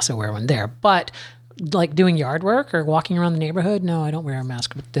I will also wear one there. But like doing yard work or walking around the neighborhood, no, I don't wear a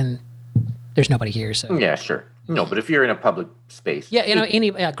mask. But then there's nobody here, so Yeah, sure. No, but if you're in a public space, yeah,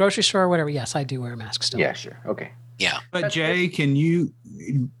 any grocery store, whatever. Yes, I do wear a mask still. yeah, sure, okay. Yeah. But Jay,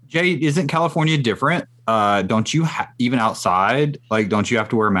 Jay, isn't California different? Don't you even outside? Like, don't you have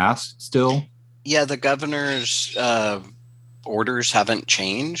to wear a mask still? Yeah, the governor's orders haven't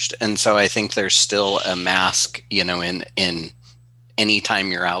changed, and so I think there's still a mask, in any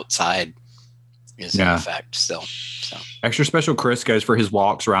time you're outside is in Yeah. effect still. So Extra Special Chris goes for his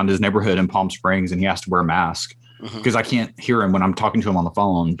walks around his neighborhood in Palm Springs, and he has to wear a mask mhm. because I can't hear him when I'm talking to him on the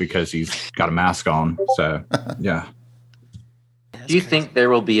phone because he's got a mask on. So, yeah. Do you think there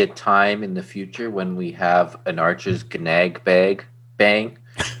will be a time in the future when we have an Archer's Gnag bang?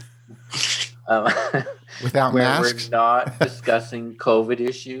 Without Where masks? we're not discussing COVID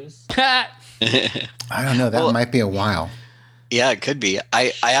issues? I don't know. That Well- might be a while. Yeah, it could be.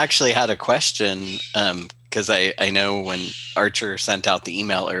 I actually had a question because I know when Archer sent out the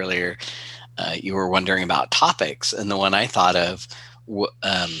email earlier, you were wondering about topics, and the one I thought of,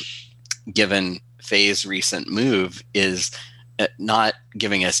 given Faye's recent move, is not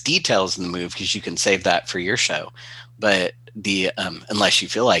giving us details in the move because you can save that for your show, but the unless you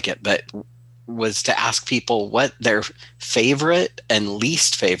feel like it, but was to ask people what their favorite and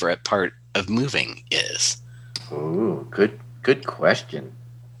least favorite part of moving is. Ooh, good question.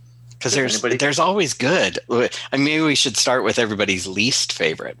 Because Does anybody- there's always good. I mean, maybe we should start with everybody's least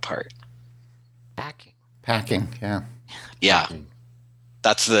favorite part. Packing. Packing, yeah. Yeah,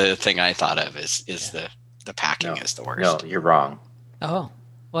 that's the thing I thought of is the packing No, is the worst. No, you're wrong. Oh,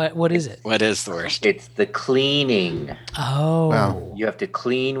 what is it? What is the worst? It's the cleaning. Oh, Wow. You have to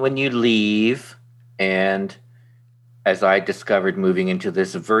clean when you leave. And as I discovered moving into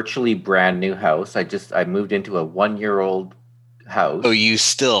this virtually brand new house, I moved into a 1-year-old house. Oh, you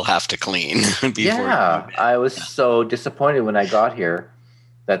still have to clean before. Yeah, You move in. I was so disappointed when I got here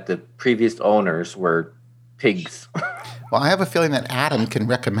that the previous owners were pigs. Well, I have a feeling that Adam can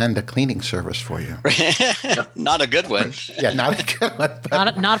recommend a cleaning service for you. Not a good one. Yeah, not a good one,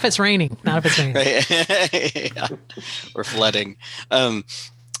 but not if it's raining. Not if it's raining. Right? Yeah. Or flooding.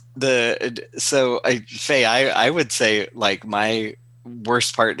 Faye, I would say like my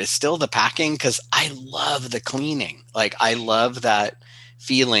worst part is still the packing because I love the cleaning. Like I love that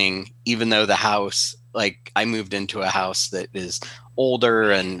feeling, even though the house, like I moved into a house that is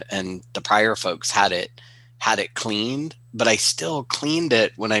older and the prior folks had it cleaned, but I still cleaned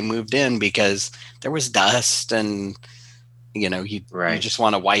it when I moved in because there was dust and you just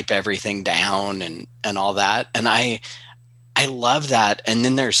want to wipe everything down and all that. And I love that. And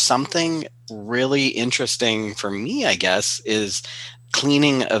then there's something really interesting for me, I guess, is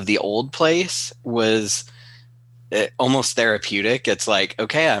cleaning of the old place was almost therapeutic. It's like,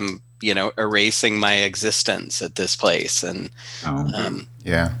 okay, I'm, erasing my existence at this place. And,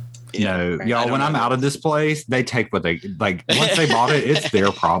 yeah. No, I y'all, don't when I'm know. out of this place, they take what they like. Once they bought it, it's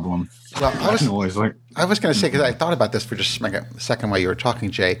their problem. Well, I'm always like, I was going to say, because I thought about this for just a second while you were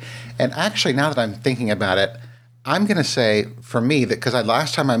talking, Jay. And actually, now that I'm thinking about it, I'm going to say for me that because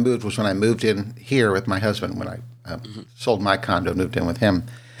last time I moved was when I moved in here with my husband when I sold my condo, moved in with him.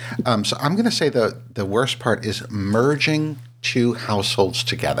 So I'm going to say the worst part is merging two households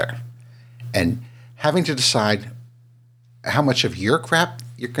together and having to decide how much of your crap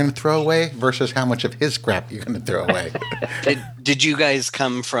you're going to throw away versus how much of his crap you're going to throw away. Did you guys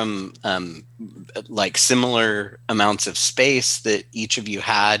come from like similar amounts of space that each of you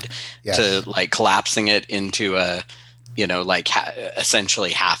had Yes. to like collapsing it into a, like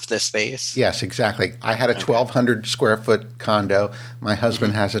essentially half the space? Yes, exactly. I had a 1,200 square foot condo. My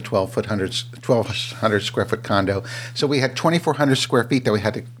husband has a 1,200 square foot condo. So we had 2,400 square feet that we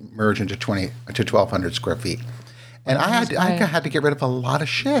had to merge into 1,200 square feet. And I had to get rid of a lot of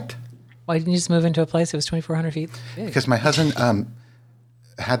shit Why didn't you just move into a place that was 2,400 feet big? because my husband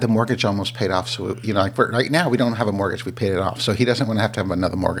had the mortgage almost paid off. So like right now we don't have a mortgage; we paid it off. So he doesn't want to have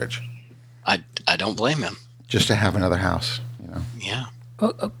another mortgage I don't blame him. just to have another house. Yeah.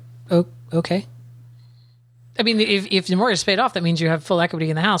 Oh, okay. I mean, if the mortgage is paid off, that means you have full equity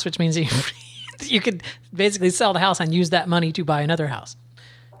in the house, which means you could basically sell the house and use that money to buy another house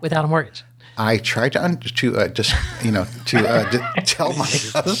without a mortgage. I tried to tell my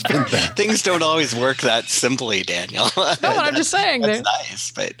husband that. Things don't always work that simply, Daniel. No, but I'm just saying. That's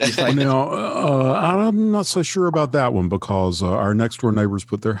nice, but Now, I'm not so sure about that one because our next door neighbors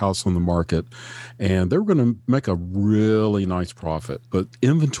put their house on the market and they were going to make a really nice profit, but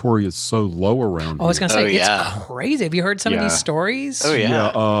inventory is so low around I was here. going to say, yeah. it's crazy. Have you heard some of these stories? Oh,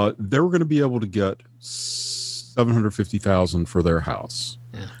 yeah. They were going to be able to get $750,000 for their house.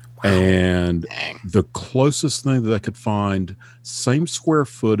 And Dang. the closest thing that I could find, same square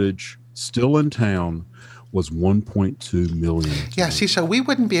footage, still in town, was 1.2 million. Yeah, see, so we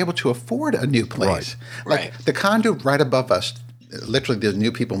wouldn't be able to afford a new place. Like Right. the condo right above us, literally the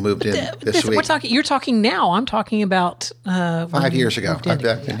new people moved in this week. You're talking now. I'm talking about 5 years ago. I've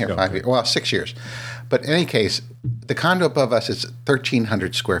been here 5 years. Well, 6 years. But in any case, the condo above us is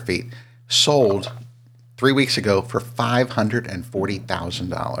 1,300 square feet, sold 3 weeks ago for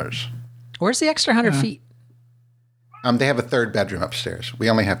 $540,000. Where's the extra 100 feet? They have a third bedroom upstairs. We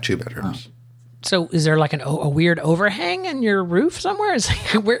only have 2 bedrooms. So is there like a weird overhang in your roof somewhere? Is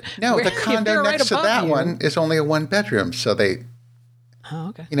No, the condo next to that one is only a 1 bedroom. So they, Oh,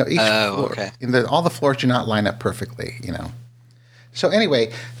 okay. each floor, okay. all the floors do not line up perfectly, So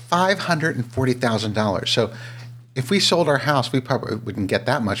anyway, $540,000. So if we sold our house, we probably wouldn't get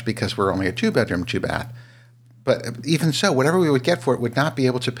that much because we're only a 2-bedroom, 2-bath. But even so, whatever we would get for it would not be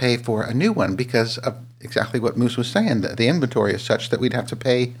able to pay for a new one because of exactly what Moose was saying. The inventory is such that we'd have to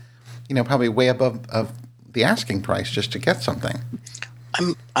pay, probably way above of the asking price just to get something.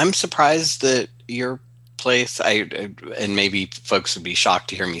 I'm surprised that your place. And maybe folks would be shocked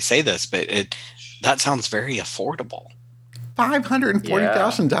to hear me say this, but that sounds very affordable.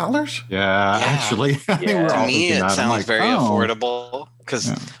 $540,000? Yeah, actually. I think we're To all me, thinking it that. I'm sounds like, very oh. affordable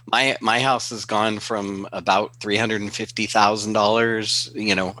because my house has gone from about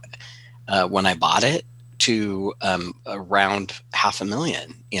 $350,000, when I bought it, to around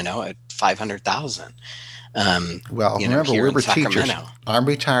 $500,000, at $500,000. Well, remember, here we in were teachers. Sacramento. I'm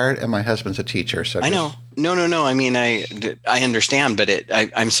retired and my husband's a teacher. So I know. No. I mean, I understand, but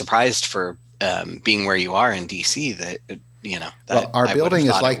I'm surprised for being where you are in DC that. Well, our building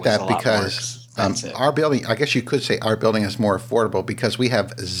is like that because expensive. our building, I guess you could say our building is more affordable because we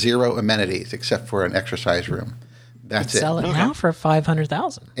have 0 amenities except for an exercise room. That's it. Sell it now for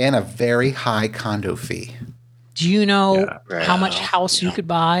 $500,000. And a very high condo fee. Do you know Yeah. how much house you could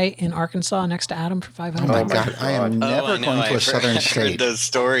buy in Arkansas next to Adam for $500,000? Oh my Oh my God, I am God. never I know. going to a I've southern heard state. those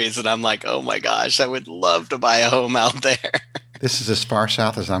stories, and I'm like, oh my gosh, I would love to buy a home out there. This is as far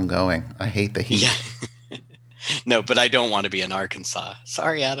south as I'm going. I hate the heat. Yeah. No, but I don't want to be in Arkansas.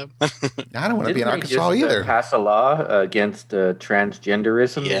 Sorry, Adam. I don't want to be in Didn't we Arkansas just, either. pass a law against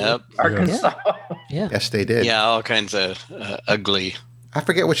transgenderism Yep. in Arkansas? Yeah. Yes, they did. Yeah, all kinds of ugly. I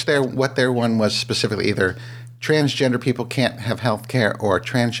forget what their one was specifically. Either transgender people can't have health care or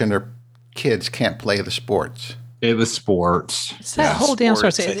transgender kids can't play the sports. It was sports. It's that whole damn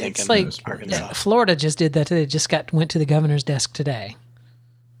story. sports, I think, It's in like Arkansas. Florida just did that today. Just went to the governor's desk today.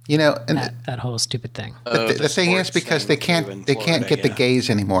 And That whole stupid thing. the thing is because they can't get the gays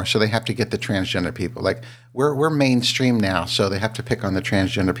anymore, so they have to get the transgender people. Like we're mainstream now, so they have to pick on the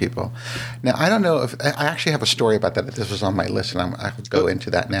transgender people. Now I don't know if I actually have a story about that. If this was on my list, and I will go into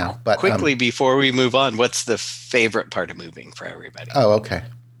that now. But Quickly, before we move on, what's the favorite part of moving for everybody? Oh, okay.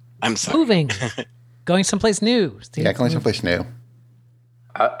 I'm sorry. Moving. Going someplace new. Yeah, going someplace new.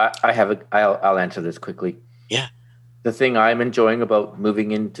 I'll answer this quickly. Yeah. The thing I'm enjoying about moving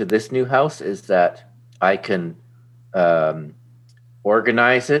into this new house is that I can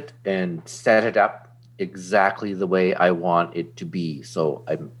organize it and set it up exactly the way I want it to be. So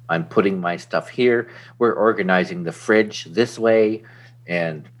I'm putting my stuff here. We're organizing the fridge this way,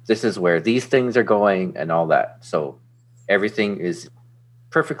 and this is where these things are going and all that. So everything is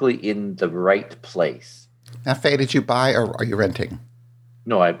perfectly in the right place. Now, Faye, did you buy or are you renting?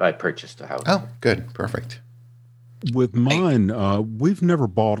 No, I purchased a house. Oh, good. Perfect. With mine, we've never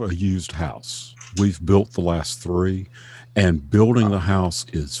bought a used house. We've built the last 3, and building the house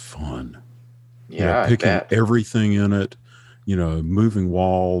is fun. Yeah, picking I bet. everything in it, moving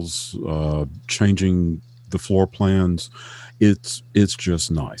walls, changing the floor plans. It's just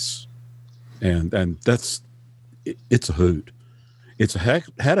nice, and it's a hoot. It's a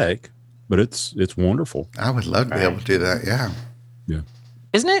headache, but it's wonderful. I would love to be able to do that. Yeah. Yeah.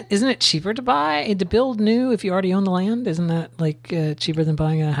 Isn't it cheaper to build new if you already own the land? Isn't that like cheaper than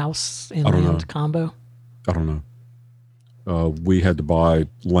buying a house and I don't land know. combo? I don't know. We had to buy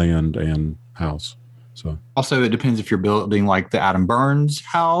land and house, so Also, it depends if you're building like the Adam Burns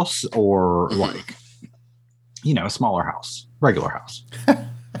house or like, a smaller house, regular house.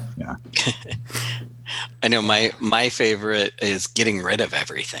 Yeah. I know my favorite is getting rid of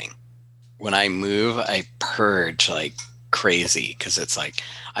everything. When I move, I purge like crazy because it's like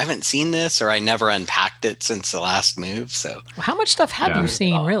I haven't seen this or I never unpacked it since the last move. So Well, how much stuff have Yeah. you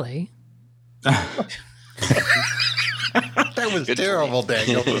seen, really? That was Good for terrible,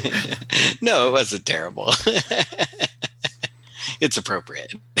 Daniel. no, it wasn't terrible. It's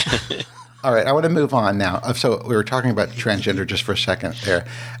appropriate. All right, I want to move on now. So we were talking about transgender just for a second there,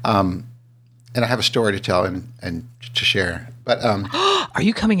 and I have a story to tell and to share. But Are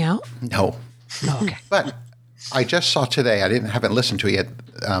you coming out? no, Oh, okay. but I just saw today. I haven't listened to it yet.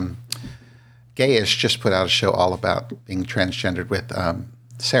 Gayish just put out a show all about being transgendered with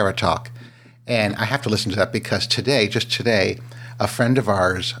Sarah Talk, and I have to listen to that because just today, a friend of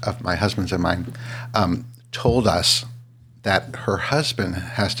ours, of my husband's and mine, told us that her husband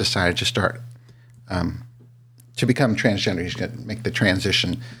has decided to start to become transgender. He's going to make the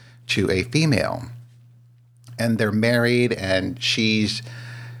transition to a female, and they're married, and she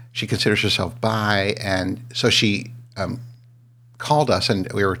considers herself bi, and so she called us,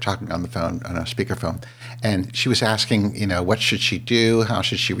 and we were talking on the phone, on a speakerphone, and she was asking, what should she do? How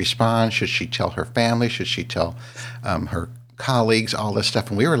should she respond? Should she tell her family? Should she tell her colleagues? All this stuff,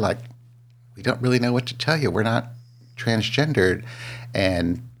 and we were like, we don't really know what to tell you. We're not transgendered,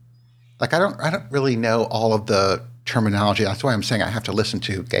 and like I don't really know all of the terminology. That's why I'm saying I have to listen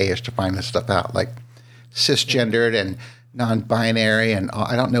to Gayish to find this stuff out, like cisgendered and non-binary, and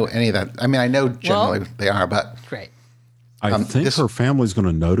I don't know any of that. I mean, I know generally they are, but Great. I think her family's going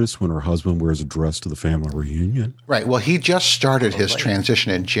to notice when her husband wears a dress to the family reunion. right. Well, he just started his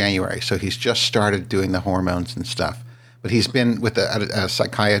transition in January, so he's just started doing the hormones and stuff. But he's been with a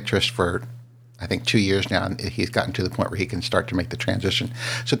psychiatrist for, I think, 2 years now, and he's gotten to the point where he can start to make the transition.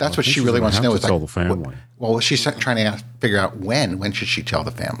 So that's what she really wants to know. Is tell like, the family. well, she's trying to figure out when should she tell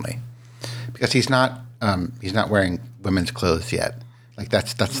the family, because he's not wearing women's clothes yet. Like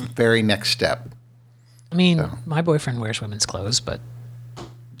that's the very next step. I mean, my boyfriend wears women's clothes, but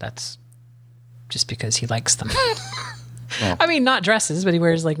that's just because he likes them. I mean, not dresses, but he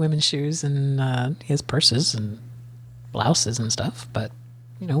wears like women's shoes, and he has purses and blouses and stuff. But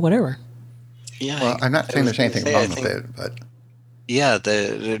whatever. Yeah. Well, I'm not saying there's anything wrong with it, but Yeah,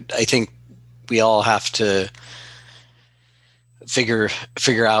 I think we all have to figure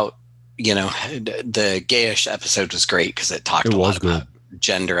out. The Gayish episode was great because it talked a lot about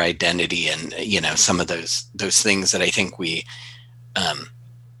gender identity and some of those things that I think we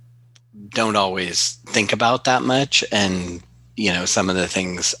don't always think about that much. And some of the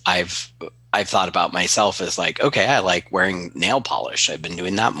things I've thought about myself is like, okay, I like wearing nail polish. I've been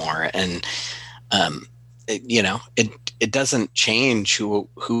doing that more, and it doesn't change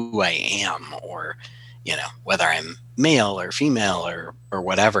who I am, or whether I'm male or female or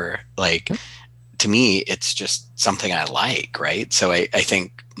whatever. Like, to me, it's just something I like, right? So I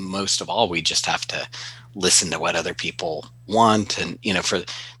think most of all, we just have to listen to what other people want. And, for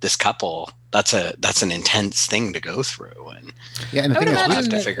this couple, that's an intense thing to go through. And yeah, and the thing is, we'll have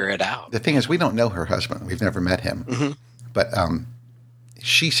to figure it out. The thing is, we don't know her husband. We've never met him. Mm-hmm. But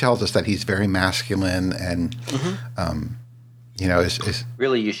she tells us that he's very masculine and, is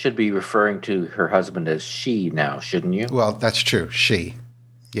Really, you should be referring to her husband as she now, shouldn't you? well, that's true. She,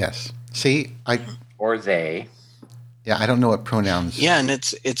 yes. See, Or they. I don't know what pronouns. Yeah, and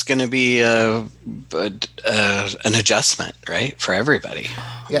it's going to be an adjustment, right, for everybody.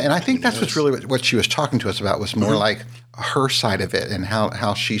 Yeah, and I think that's what's really what she was talking to us about was more like her side of it and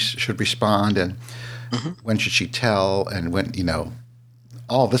how she should respond. And when should she tell, and when,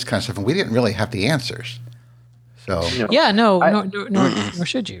 all this kind of stuff. And we didn't really have the answers. So Yeah, nor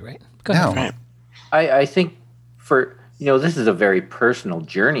should you, right? Go ahead. no, Right. I think for this is a very personal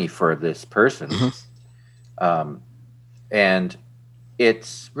journey for this person, and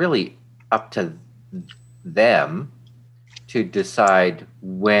it's really up to them to decide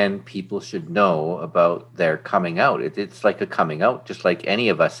when people should know about their coming out. It's like a coming out, just like any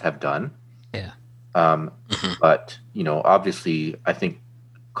of us have done. Yeah. But obviously, I think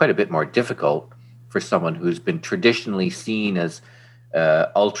quite a bit more difficult for someone who's been traditionally seen as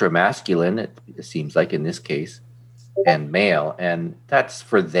ultra masculine, it seems like in this case, and male, and that's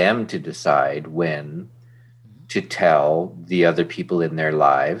for them to decide when to tell the other people in their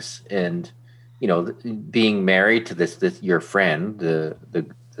lives. And being married to this your friend, the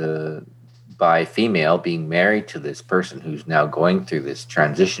bi female, being married to this person who's now going through this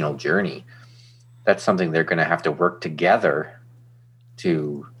transitional journey, that's something they're going to have to work together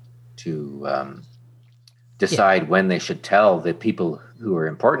to decide when they should tell the people who are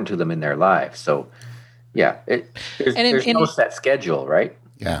important to them in their lives. So, yeah, there's no set schedule, right?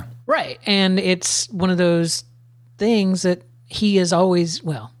 yeah, Right. And it's one of those things that he is always,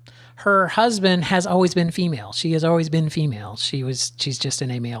 her husband has always been female. She has always been female. She's just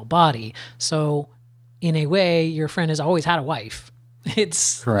in a male body. So in a way, your friend has always had a wife.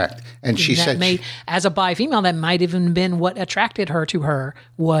 It's correct. And she that said, as a bi female, that might even been what attracted her to her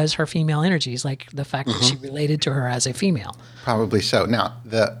was her female energies, like the fact that she related to her as a female. probably so. Now,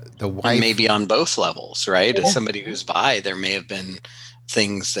 the wife. And maybe on both levels, right? As somebody who's bi, there may have been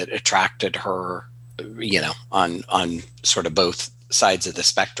things that attracted her, on sort of both sides of the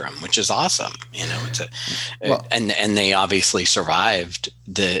spectrum, which is awesome. It's and they obviously survived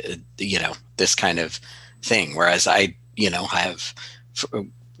this kind of thing. Whereas I have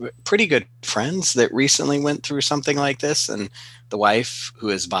pretty good friends that recently went through something like this, and the wife, who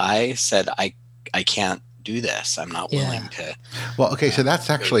is bi, said, I can't do this. I'm not willing to. Well, okay, so that's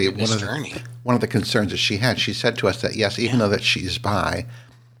actually go through this one of the concerns that she had. She said to us that yes, even though that she's bi,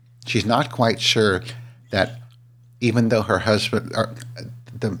 she's not quite sure that even though her husband, or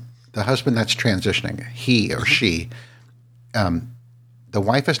the husband that's transitioning, he or she, the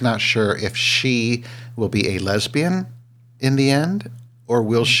wife is not sure if she will be a lesbian in the end, or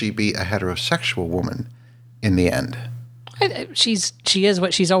will she be a heterosexual woman in the end? She is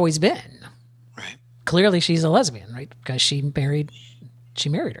what she's always been. Right. Clearly, she's a lesbian, right? Because she married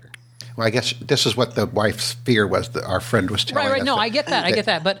her. Well, I guess this is what the wife's fear was that our friend was telling us. Right. No, I get that. I get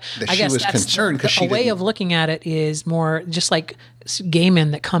that. But I she guess was that's concerned 'cause she a way didn't- of looking at it is more just like gay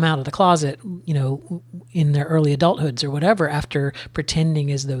men that come out of the closet, in their early adulthoods or whatever, after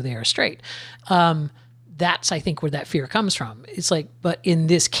pretending as though they are straight. That's, I think, where that fear comes from. It's like, but in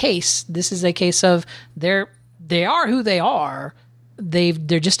this case, this is a case of they are who they are.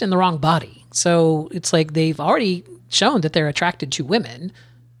 They're just in the wrong body. So it's like they've already shown that they're attracted to women.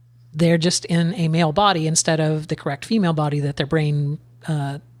 They're just in a male body instead of the correct female body that their brain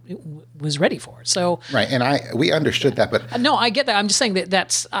was ready for. So Right, and we understood that, but no, I get that. I'm just saying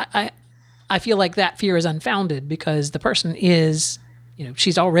that's I feel like that fear is unfounded because the person is,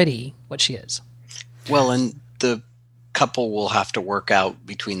 she's already what she is. Well, and the couple will have to work out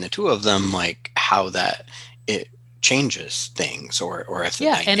between the two of them, like how that it changes things, or if the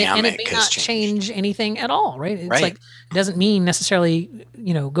and it dynamic may has not changed. change anything at all, right? It's Right. like it doesn't mean necessarily,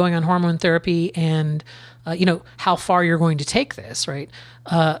 going on hormone therapy and how far you're going to take this, right?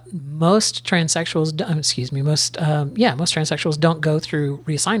 Most transsexuals, most transsexuals don't go through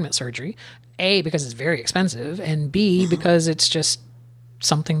reassignment surgery. A, because it's very expensive, and B, because it's just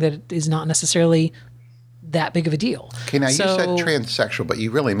something that is not necessarily that big of a deal. okay, now you said transsexual, but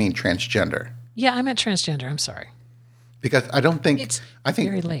you really mean transgender. Yeah, I meant transgender. I'm sorry. Because I don't think It's I think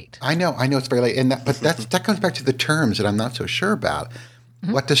very late. I know it's very late, and that comes back to the terms that I'm not so sure about.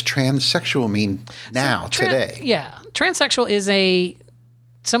 Mm-hmm. What does transsexual mean now, today? Yeah, transsexual is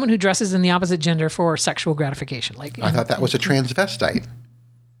someone who dresses in the opposite gender for sexual gratification. Like I thought that was a transvestite.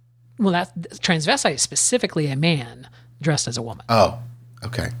 well, that transvestite is specifically a man dressed as a woman. Oh,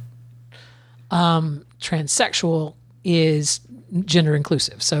 okay. Transsexual is gender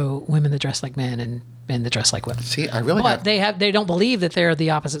inclusive, so women that dress like men and men that dress like women. See, I really But have, they don't believe that they're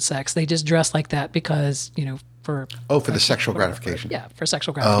the opposite sex. They just dress like that because for for the sexual gratification. Yeah, for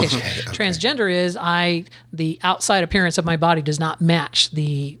sexual gratification. Okay. Transgender is the outside appearance of my body does not match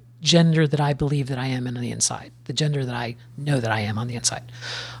the gender that I believe that I am on the inside, the gender that I know that I am on the inside.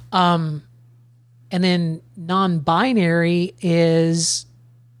 And then non-binary is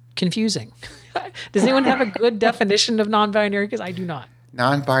confusing. Does anyone have a good definition of non-binary? Because I do not.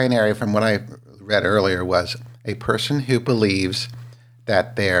 Non-binary, from what I read earlier was a person who believes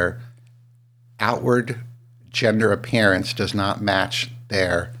that their outward gender appearance does not match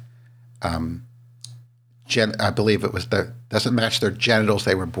their I believe it was doesn't match their genitals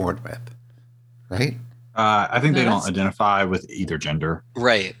they were born with, right? I think they don't identify with either gender.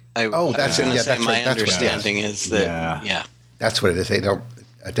 Right. That's my right. understanding is that that's what it is. They don't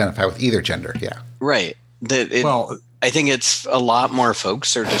identify with either gender. Yeah. Right. I think it's a lot more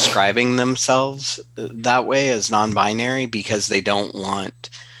folks are describing themselves that way as non-binary because they don't want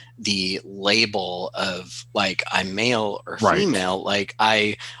the label of like I'm male or female. Like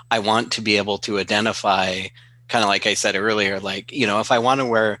I want to be able to identify, kind of like I said earlier, like, you know, if I want to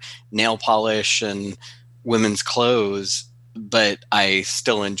wear nail polish and women's clothes, but I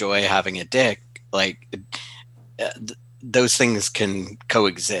still enjoy having a dick, like those things can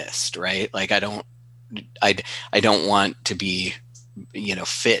coexist, right? Like I don't want to be, you know,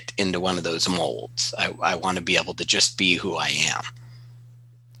 fit into one of those molds. I want to be able to just be who I am.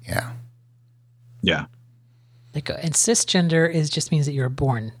 Yeah. Yeah. And cisgender just means that you were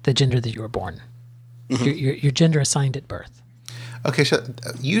born, the gender that you were born. Mm-hmm. Your gender assigned at birth. Okay, so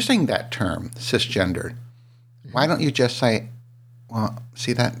using that term, cisgender, why don't you just say, well,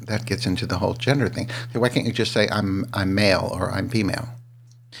 see, that gets into the whole gender thing. Why can't you just say I'm male or I'm female?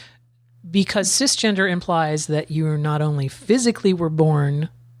 Because cisgender implies that you not only physically were born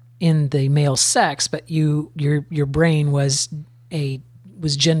in the male sex, but your brain was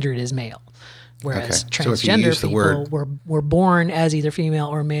gendered as male. Whereas transgender people were born as either female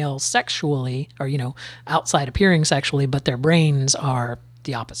or male sexually, or, you know, outside appearing sexually, but their brains are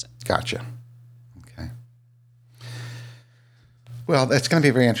the opposite. Gotcha. Okay. Well, that's going to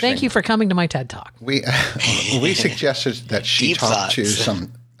be very interesting. Thank you for coming to my TED Talk. We suggested that she talk to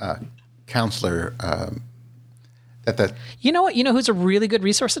some counselor. You know what? You know who's a really good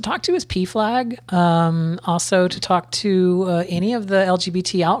resource to talk to is PFLAG. Also to talk to any of the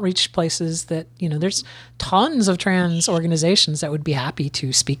LGBT outreach places that, you know, there's tons of trans organizations that would be happy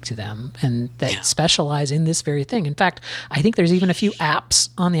to speak to them and that specialize in this very thing. In fact, I think there's even a few apps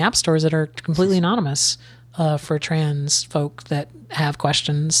on the app stores that are completely anonymous for trans folk that have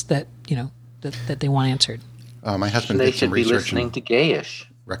questions that, you know, that they want answered. My husband they did should some be research listening to Gayish.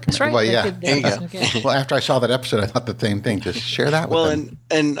 That's right. Well, yeah. There you go. Well, after I saw that episode, I thought the same thing. Just share that with them.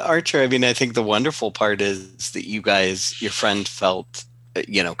 And Archer, I mean, I think the wonderful part is that you guys, your friend felt,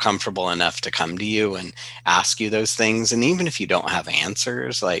 you know, comfortable enough to come to you and ask you those things. And even if you don't have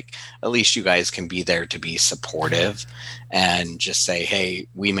answers, like at least you guys can be there to be supportive and just say, hey,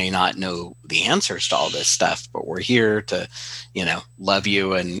 we may not know the answers to all this stuff, but we're here to, you know, love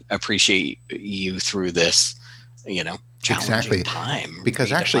you and appreciate you through this, you know, challenging time,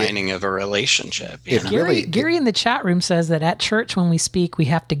 because actually defining of a relationship. Gary in the chat room says that at church when we speak, we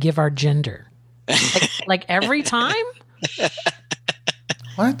have to give our gender, like every time.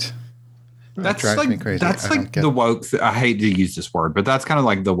 What? That drives like me crazy. that's like the woke. I hate to use this word, but that's kind of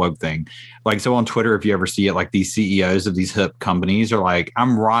like the woke thing. Like, so on Twitter, if you ever see it, like these CEOs of these hip companies are like,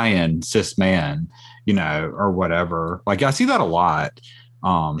 "I'm Ryan, cis man," you know, or whatever. Like, I see that a lot.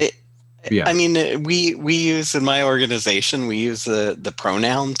 Yeah. I mean, we use in my organization, we use the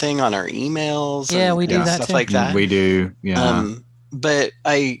pronoun thing on our emails. Yeah, we do that stuff too. like that. We do. Yeah. But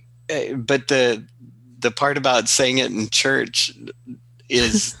the part about saying it in church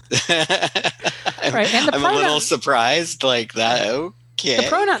is right. And I'm a little surprised like that. Okay.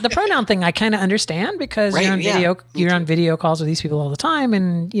 The pronoun thing I kind of understand because you're on video calls with these people all the time,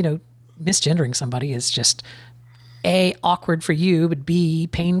 and you know, misgendering somebody is just A, awkward for you, but B,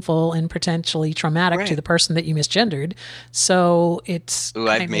 painful and potentially traumatic to the person that you misgendered. So it's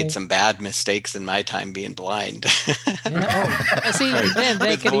I've made some bad mistakes in my time being blind. See, then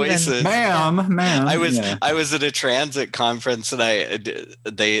they could voices. even, ma'am. I was at a transit conference and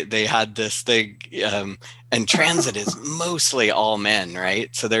they had this thing, and transit is mostly all men,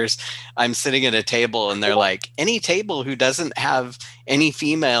 right? So I'm sitting at a table and they're like, any table who doesn't have any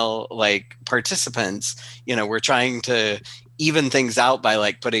female like participants, you know, we're trying to even things out by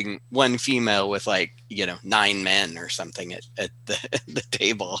like putting one female with like, you know, 9 men or something at the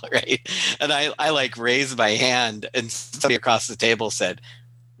table, right? And I like raised my hand and somebody across the table said,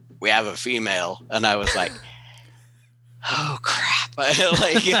 we have a female. And I was like, oh crap. I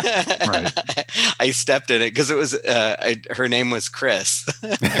stepped in it because it was her name was Chris.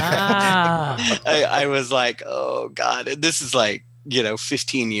 I was like, oh God. And this is like, you know,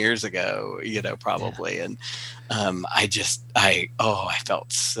 15 years ago, you know, probably. Yeah. And I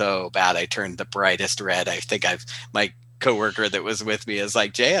felt so bad. I turned the brightest red I think coworker that was with me is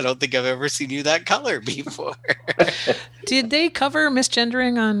like, Jay, I don't think I've ever seen you that color before. Did they cover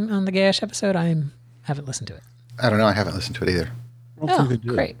misgendering on the Gayish episode? I haven't listened to it. I don't know. I haven't listened to it either. I don't think they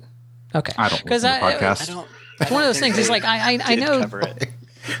did. Great. Okay. I don't listen to podcasts. It's one of those things. It's like I know. Cover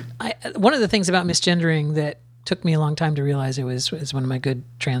it. One of the things about misgendering that took me a long time to realize it was one of my good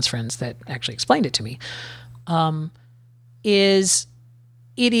trans friends that actually explained it to me. Is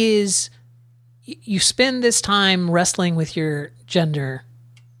you spend this time wrestling with your gender,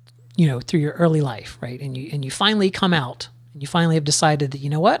 through your early life, right? And you finally come out. And you finally have decided that, you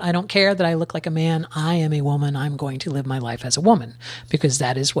know what? I don't care that I look like a man. I am a woman. I'm going to live my life as a woman because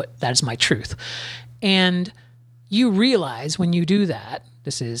that is my truth. And you realize when you do that,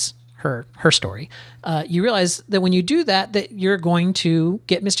 this is her story, you realize that when you do that you're going to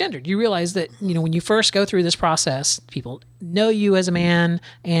get misgendered. You realize that, when you first go through this process, people know you as a man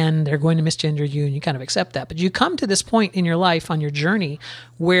and they're going to misgender you, and you kind of accept that. But you come to this point in your life on your journey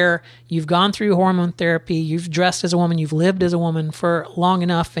where you've gone through hormone therapy, you've dressed as a woman, you've lived as a woman for long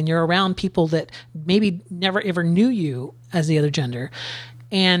enough, and you're around people that maybe never ever knew you as the other gender.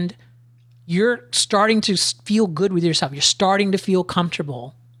 And you're starting to feel good with yourself. You're starting to feel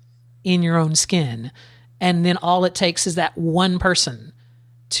comfortable in your own skin. And then all it takes is that one person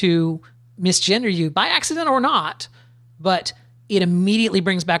to misgender you by accident or not, but it immediately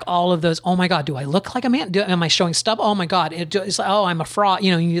brings back all of those, oh my God, do I look like a man? Am I showing stub? Oh my God. It's like, oh, I'm a fraud.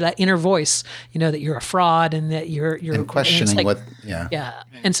 That inner voice, that you're a fraud and that you're and questioning like, what, yeah. Yeah.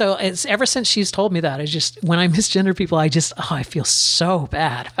 And so it's ever since she's told me that, when I misgender people, I feel so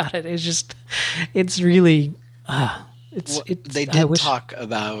bad about it. It's really, they did talk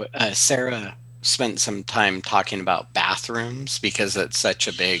about, Sarah spent some time talking about bathrooms because it's such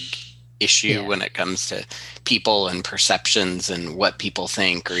a big issue when it comes to people and perceptions and what people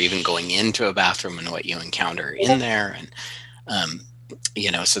think, or even going into a bathroom and what you encounter in there. And,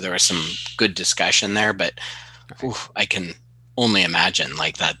 so there was some good discussion there, but I can only imagine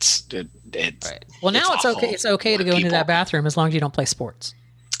like that's it. Right. Well, now it's okay. It's okay to go into that bathroom as long as you don't play sports.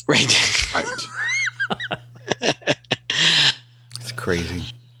 Right. Right. It's crazy.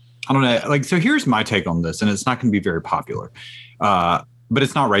 I don't know. So here's my take on this, and it's not going to be very popular, but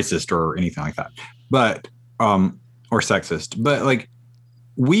it's not racist or anything like that, but or sexist. But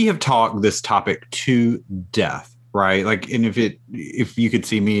we have talked this topic to death, right? And if you could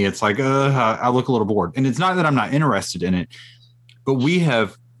see me, it's like I look a little bored, and it's not that I'm not interested in it, but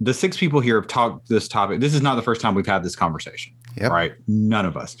the 6 people here have talked this topic. This is not the first time we've had this conversation. Yep. Right. None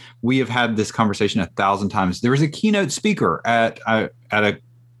of us. We have had this conversation 1,000 times. There was a keynote speaker at a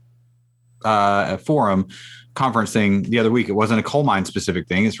forum conference thing the other week. It wasn't a coal mine specific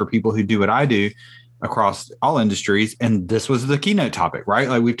thing. It's for people who do what I do across all industries. And this was the keynote topic,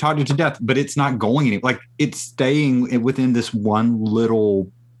 right? We've talked it to death, but it's not going anywhere. It's staying within this one little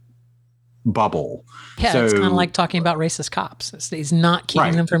bubble. Yeah. So, it's kind of like talking about racist cops. It's not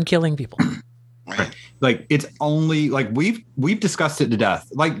keeping them from killing people. Right. It's only we've discussed it to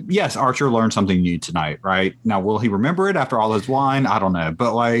death. Yes, Archer learned something new tonight, right? Now, will he remember it after all his wine? I don't know.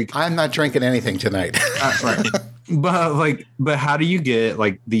 But I'm not drinking anything tonight. Right. But how do you get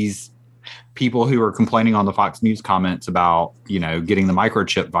these people who are complaining on the Fox News comments about, getting the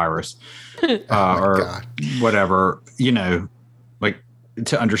microchip virus or whatever,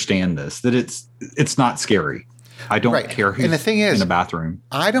 to understand this, that it's not scary. I don't care who's and the thing is, in the bathroom.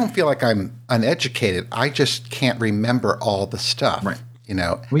 I don't feel like I'm uneducated. I just can't remember all the stuff. Right.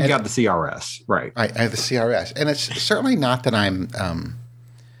 We got the CRS. Right. I have the CRS. And it's certainly not that I'm,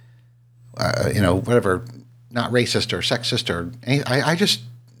 whatever, not racist or sexist or anything. I just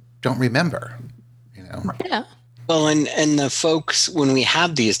don't remember, Yeah. Well, and the folks, when we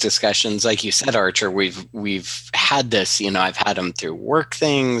have these discussions, like you said, Archer, we've had this, I've had them through work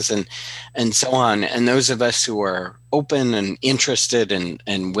things and so on. And those of us who are open and interested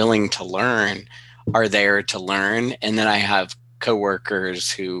and willing to learn are there to learn. And then I have coworkers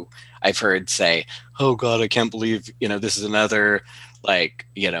who I've heard say, oh God, I can't believe, this is another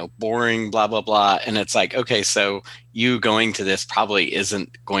boring, blah, blah, blah. And it's like, okay, so you going to this probably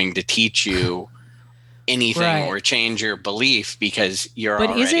isn't going to teach you anything or change your belief because you're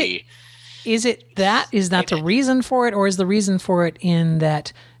already. Is that the reason for it, or is the reason for it in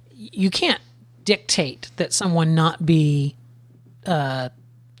that you can't dictate that someone not be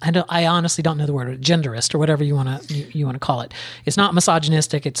I honestly don't know the word, genderist or whatever you want to call it. It's not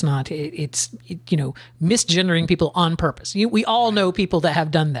misogynistic. It's not. It's misgendering people on purpose. We all know people that have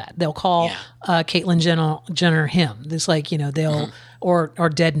done that. They'll call Caitlyn Jenner him. It's they'll or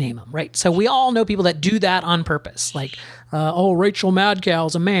dead name him, right? So we all know people that do that on purpose. Rachel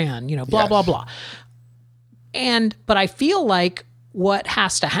Madcow's a man. Blah blah blah. But I feel like what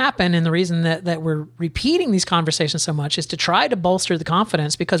has to happen, and the reason that we're repeating these conversations so much, is to try to bolster the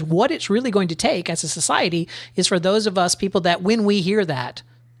confidence, because what it's really going to take as a society is for those of us people that, when we hear that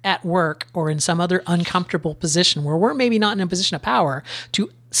at work or in some other uncomfortable position where we're maybe not in a position of power,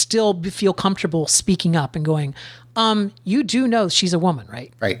 to still feel comfortable speaking up and going, you do know she's a woman,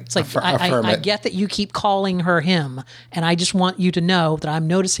 right? Right. It's like, Affirm I it. get that you keep calling her him, and I just want you to know that I'm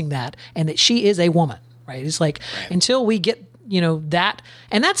noticing that, and that she is a woman, right? It's like, until we get, that,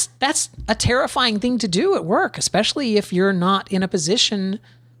 and that's a terrifying thing to do at work, especially if you're not in a position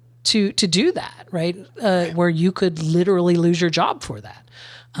to do that, right? Where you could literally lose your job for that.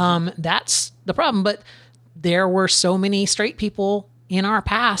 That's the problem. But there were so many straight people in our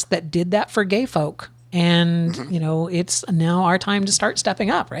past that did that for gay folk. And, it's now our time to start stepping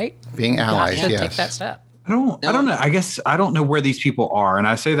up, right? Being allies, to yes. take that step. I don't know. I guess I don't know where these people are. And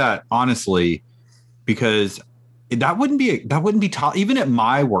I say that honestly, because that wouldn't be even at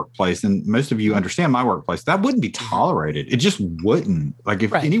my workplace. And most of you understand my workplace. That wouldn't be tolerated. It just wouldn't. Like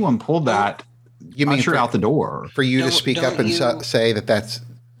if anyone pulled that, You mean usher out the door. for you to speak up and say that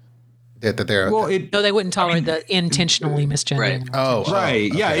they're Well, No, they wouldn't tolerate the intentionally misgendering. Right.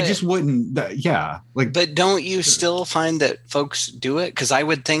 right. Yeah. okay. It just wouldn't. Like, But don't you still find that folks do it? Because I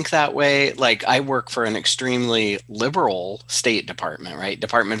would think that way. Like, I work for an extremely liberal state department, right?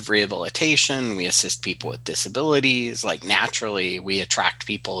 Department of Rehabilitation. We assist people with disabilities. Like, naturally, we attract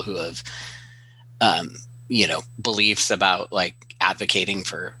people who have, beliefs about like advocating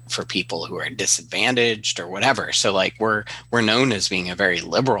for people who are disadvantaged or whatever. So, like, we're known as being a very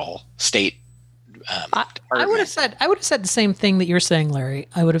liberal state. I would have said the same thing that you're saying, Larry.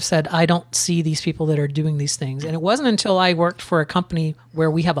 I would have said, I don't see these people that are doing these things. And it wasn't until I worked for a company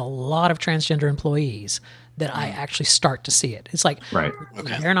where we have a lot of transgender employees that I actually start to see it. It's like, right. when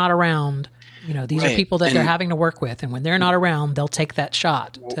they're not around, these are people that they're having to work with. And when they're not around, they'll take that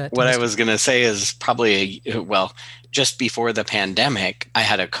shot. What I was going to say is probably, just before the pandemic, I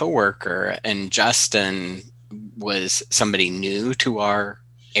had a coworker, and Justin was somebody new to our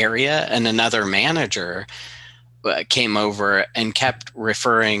area, and another manager came over and kept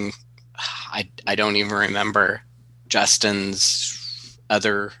referring, I don't even remember Justin's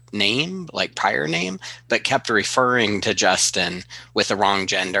other name, like prior name, but kept referring to Justin with the wrong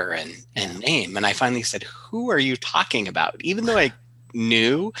gender and name. And I finally said, who are you talking about? Even though I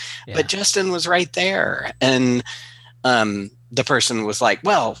knew, but Justin was right there. And the person was like,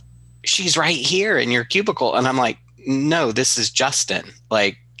 well, she's right here in your cubicle. And I'm like, no, this is Justin.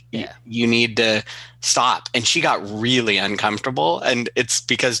 Like, you need to stop. And she got really uncomfortable. And it's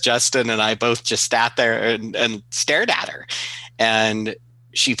because Justin and I both just sat there and stared at her. And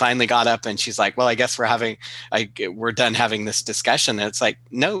she finally got up and she's like, well, I guess we're done having this discussion. And it's like,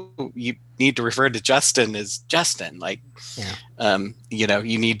 no, you need to refer to Justin as Justin. Like,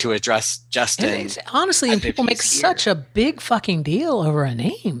 you need to address Justin. Honestly, and people make such a big fucking deal over a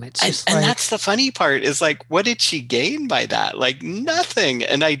name. It's just and that's the funny part, is like, what did she gain by that? Like, nothing.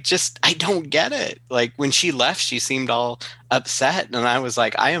 And I don't get it. Like, when she left, she seemed all upset. And I was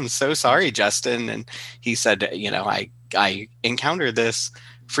like, I am so sorry, Justin. And he said, I encounter this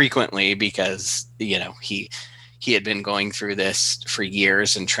frequently because, he had been going through this for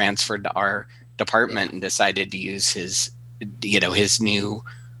years and transferred to our department and decided to use his new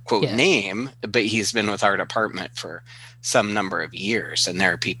quote name, but he's been with our department for some number of years. And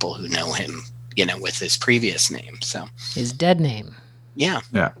there are people who know him, with his previous name. So his dead name. Yeah.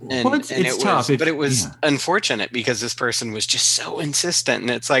 And, well, it's tough. But it was unfortunate because this person was just so insistent. And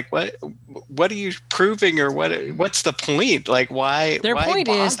it's like, what are you proving, or what's the point? Like, why? Their point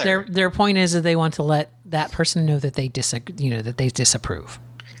is that they want to let that person know that they disapprove.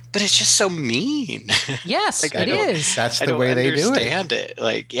 But it's just so mean. Yes, like, it is. That's the way they do it. It.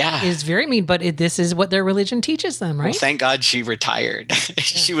 Like, yeah. It's very mean, but this is what their religion teaches them, right? Well, thank God she retired.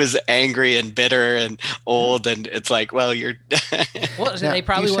 She was angry and bitter and old, and it's like, well, you're... Well, they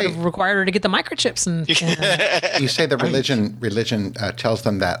probably would have required her to get the microchips. You say the religion tells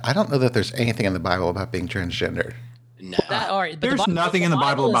them that. I don't know that there's anything in the Bible about being transgender. No. There's nothing in the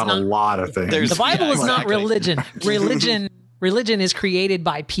Bible about a lot of things. The Bible is not religion. Religion is created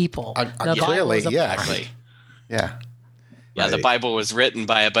by people. Clearly, yeah. Exactly. Yeah. Yeah, the Bible was written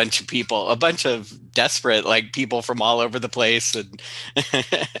by a bunch of people, a bunch of desperate, like, people from all over the place. And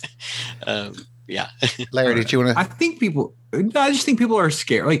yeah. Larry, did you want to? I just think people are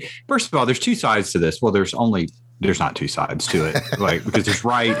scared. Like, first of all, there's two sides to this. Well, there's not two sides to it, like, because there's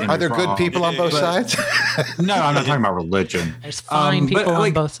right and are there wrong. good people on both sides? No, I'm not talking about religion. There's fine people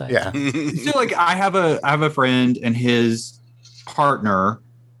on both sides. Yeah. So, like, I have a friend, and his partner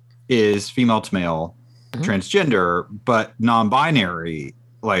is female to male, transgender, but non-binary.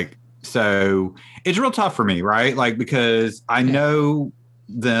 Like, so it's real tough for me, right? Like, because I know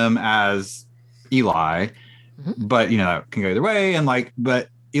them as Eli, but that can go either way. And but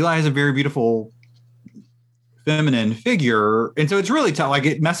Eli has a very beautiful feminine figure, and so it's really tough. Like,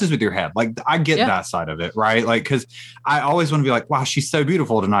 it messes with your head. Like, I get that side of it, right? Like, because I always want to be like, wow, she's so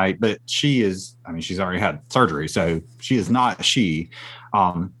beautiful tonight, but she's already had surgery, so she is not she.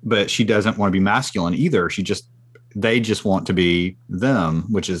 But she doesn't want to be masculine either. They just want to be them,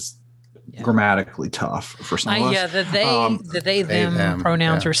 which is grammatically tough for some of us. Yeah, the they them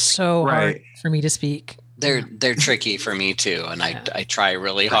pronouns are so hard for me to speak. They're tricky for me too, and I try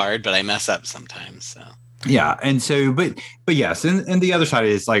really hard, but I mess up sometimes. So. Yeah. And so, but yes. And the other side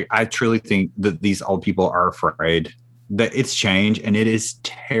is, like, I truly think that these old people are afraid that it's change, and it is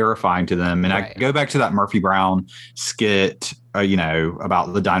terrifying to them. And I go back to that Murphy Brown skit,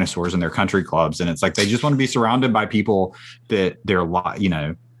 about the dinosaurs and their country clubs. And it's like, they just want to be surrounded by people that they're like,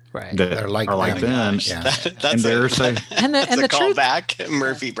 that they're like are like them. Yeah. That's the call truth, back,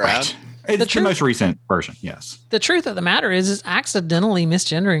 Murphy Brown. Right. It's the most recent version. Yes. The truth of the matter is accidentally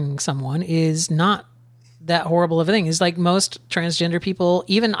misgendering someone is not that horrible of a thing. Is like, most transgender people,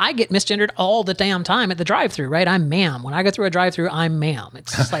 even I get misgendered all the damn time at the drive-through, right? I'm ma'am. When I go through a drive-through, I'm ma'am.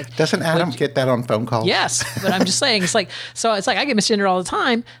 It's just like, doesn't Adam get that on phone calls? Yes, but I'm just saying, it's like I get misgendered all the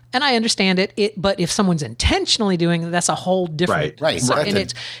time, and I understand it. But if someone's intentionally doing it, that's a whole different right. So, and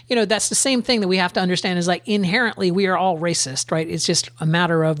it's that's the same thing that we have to understand, is like, inherently we are all racist, right? It's just a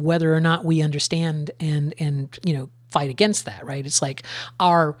matter of whether or not we understand and fight against that, right? It's like,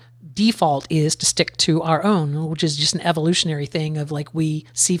 our default is to stick to our own, which is just an evolutionary thing of, like, we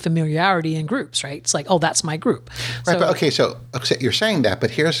see familiarity in groups, right? It's like, oh, that's my group. Right. But okay, so you're saying that,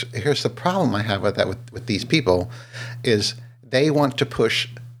 but here's the problem I have with that with these people is they want to push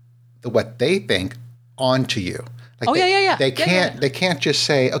what they think onto you. Like They can't just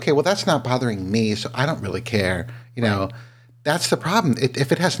say, okay, well, that's not bothering me, so I don't really care. That's the problem.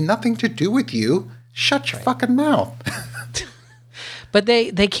 If it has nothing to do with you, shut your fucking mouth. But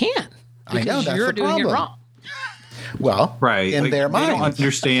they can't, because I know, that's you're the doing problem. it wrong. Well, in their they minds.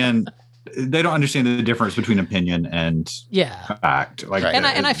 they don't understand the difference between opinion and fact. Like, and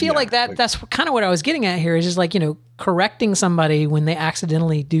I feel like that's kind of what I was getting at here, is just like, correcting somebody when they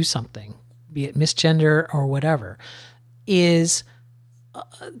accidentally do something, be it misgender or whatever, is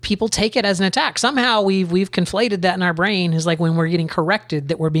people take it as an attack. Somehow we've conflated that in our brain, is like, when we're getting corrected,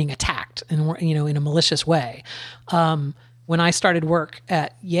 that we're being attacked, and we're, in a malicious way. When I started work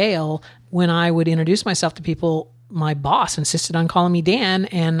at Yale, when I would introduce myself to people, my boss insisted on calling me Dan,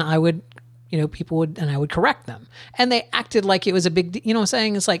 and I would, I would correct them, and they acted like it was a big, what I'm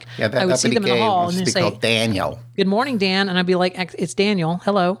saying? It's like, I would see them in the hall and they'd say, Daniel. Good morning, Dan. And I'd be like, it's Daniel.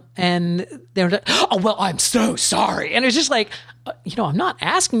 Hello. And they were like, oh, well, I'm so sorry. And it's just like, I'm not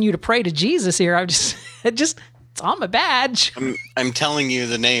asking you to pray to Jesus here. It's on my badge. I'm telling you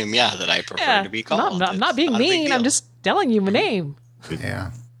the name, that I prefer to be called. I'm not being mean. I'm just telling you my name. Yeah.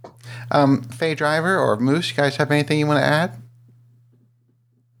 Faye Driver or Moose, you guys have anything you want to add?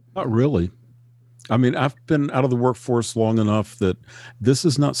 Not really. I mean, I've been out of the workforce long enough that this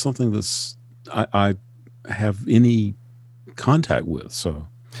is not something that's I have any contact with. So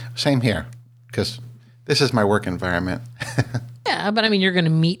same here, because this is my work environment. Yeah, but I mean, you're going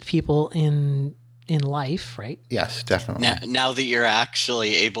to meet people in life, right? Yes, definitely. Now that you're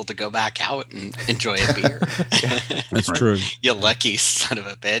actually able to go back out and enjoy a beer. That's true. You lucky son of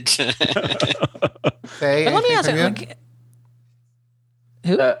a bitch. Faye, But let me ask you,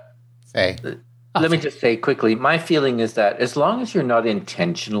 who? Faye. Let me just say quickly, my feeling is that as long as you're not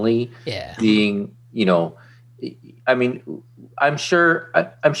intentionally being, I mean, I'm sure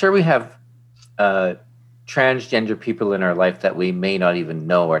we have transgender people in our life that we may not even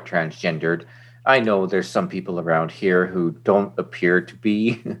know are transgendered. I know there's some people around here who don't appear to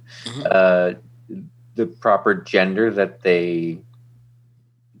be the proper gender that they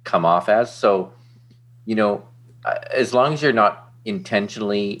come off as. So, as long as you're not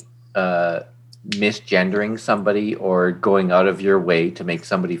intentionally misgendering somebody or going out of your way to make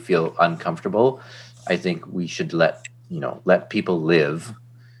somebody feel uncomfortable, I think we should let people live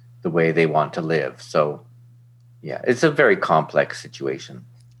the way they want to live. So, it's a very complex situation.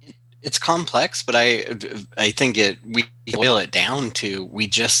 It's complex, but I think we boil it down to, we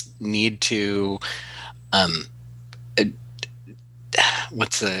just need to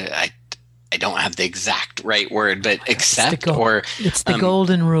I don't have the exact right word, but accept it's the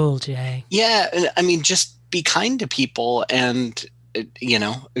golden rule, Jay. Yeah, I mean, just be kind to people and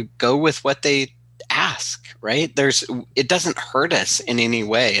go with what they ask. ask, right? It doesn't hurt us in any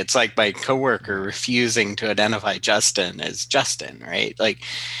way. It's like my coworker refusing to identify Justin as Justin, right? Like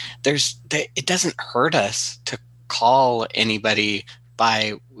it doesn't hurt us to call anybody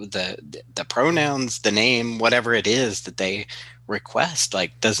by the pronouns, the name, whatever it is that they request.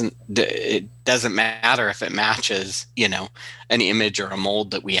 Like it doesn't matter if it matches, an image or a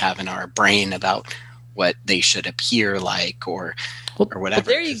mold that we have in our brain about what they should appear like or whatever. Well,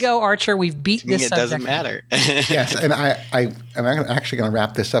 there you go, Archer. We've beat this subject. It doesn't matter. Yes, and I'm actually going to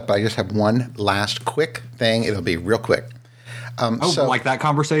wrap this up, but I just have one last quick thing. It'll be real quick. Like that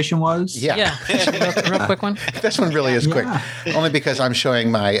conversation was? Yeah. Real quick one. This one really is quick, only because I'm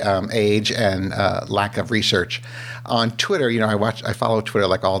showing my age and lack of research. On Twitter, I follow Twitter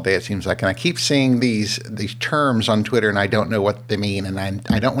like all day, it seems like, and I keep seeing these terms on Twitter, and I don't know what they mean, and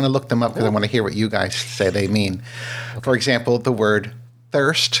I don't want to look them up because I want to hear what you guys say they mean. For example, the word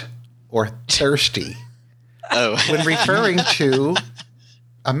thirst or thirsty. Oh. When referring to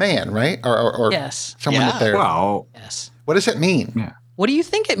a man, right? Or yes. Someone that they're... Well, yes. What does it mean? Yeah. What do you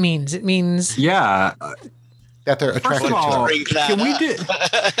think it means? It means... Yeah. That they're attracted First of all,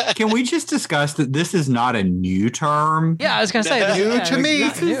 to. Can we just discuss that this is not a new term? Yeah, I was going to say. New to me.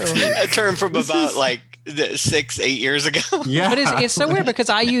 A term from about 6-8 years ago. Yeah. But it's so weird because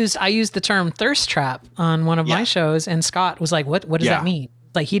I used the term thirst trap on one of my shows, and Scott was like, what does that mean?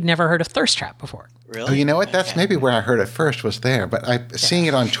 Like, he'd never heard of thirst trap before. Really? Oh, you know what? That's maybe where I heard it first was there. But seeing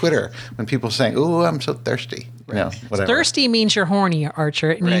it on Twitter when people saying, "Oh, I'm so thirsty," whatever. Thirsty means you're horny, Archer.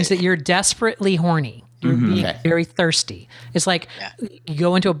 It means that you're desperately horny. You're being very thirsty. It's like you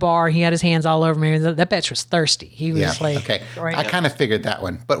go into a bar. He had his hands all over me. That bitch was thirsty. He was like, okay. Right. I kind of figured that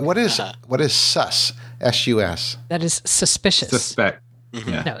one. But what is sus? S-U-S. That is suspicious. Suspect.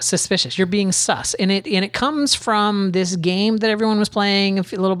 Yeah. No, suspicious. You're being sus, and it comes from this game that everyone was playing a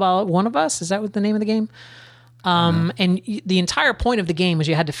little while. One of Us, is that what the name of the game? And the entire point of the game was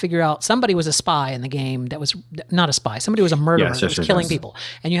you had to figure out somebody was a spy in the game that was not a spy. Somebody was a murderer that was killing people,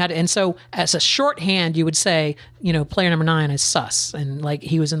 and and so as a shorthand you would say, player number 9 is sus, and like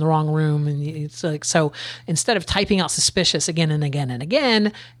he was in the wrong room, and it's like so instead of typing out suspicious again and again and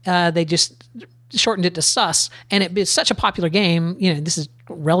again, they just shortened it to sus, and it was such a popular game. This is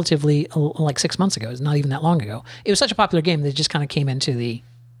relatively like 6 months ago. It's not even that long ago. It was such a popular game that it just kind of came into the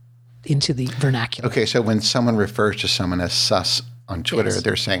vernacular. Okay, so when someone refers to someone as sus on Twitter,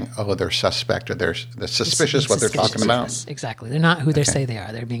 they're saying, "Oh, they're suspect," or they're suspicious what they're talking about. Yes, exactly. They're not who they say they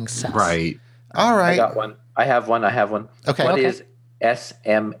are. They're being sus. Right. All right. I got one. I have one. Okay. What is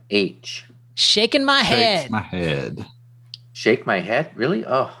SMH? Shaking my head. Shakes my head. Shake my head? Really?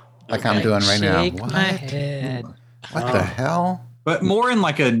 Oh. Like I'm doing right now. Shake my head. What the hell? But more in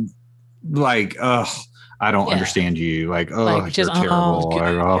I don't understand you. Like, you're terrible.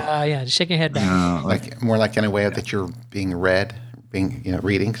 Just shake your head back. Like more like in a way that you're being read,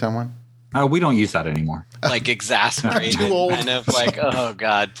 reading someone. Oh, we don't use that anymore. Like exasperated, I'm too old. kind of like, oh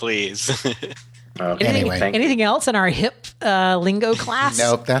God, please. Anything else in our hip lingo class?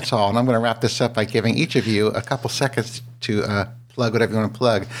 Nope, that's all. And I'm going to wrap this up by giving each of you a couple seconds to plug whatever you want to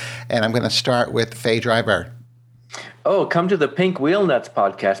plug. And I'm going to start with Faye Driver. Oh, come to the Pink Wheel Nuts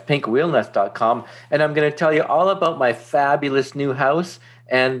podcast, pinkwheelnuts.com. And I'm going to tell you all about my fabulous new house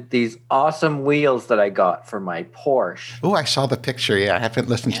and these awesome wheels that I got for my Porsche. Oh, I saw the picture. Yeah, I haven't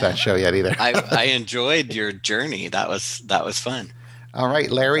listened to that show yet either. I enjoyed your journey. That was fun. All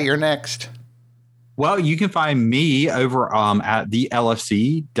right, Larry, you're next. Well, you can find me over at the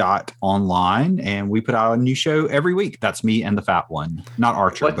LFC.online, and we put out a new show every week. That's me and the fat one. Not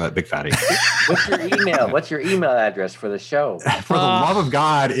Archer, but Big Fatty. What's your email? What's your email address for the show? For the love of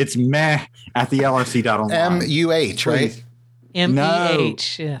God, it's meh at the LFC.online. M-U-H, right?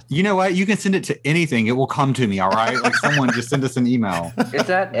 M-E-H. Yeah. You know what? You can send it to anything. It will come to me, all right? Like someone just send us an email. Is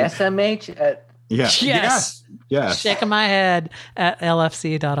that SMH at... Yeah. Yes. Shaking my head at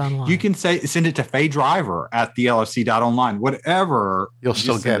lfc.online. You can send it to Faye Driver at the lfc.online. Whatever. You'll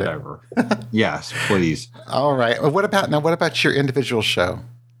still get it. Over. Yes, please. All right. What about your individual show?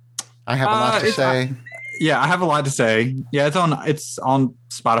 I have a lot to say. I have a lot to say. Yeah, it's on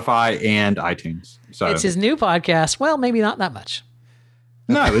Spotify and iTunes. So it's his new podcast. Well, maybe not that much.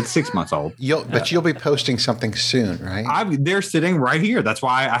 No, it's 6 months old. You'll be posting something soon, right? They're sitting right here. That's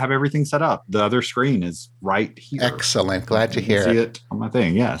why I have everything set up. The other screen is right here. Excellent. Glad to hear see it on my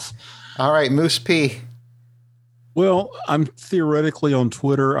thing. Yes. All right, Moose P. Well, I'm theoretically on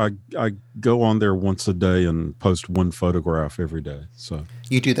Twitter. I go on there once a day and post one photograph every day. So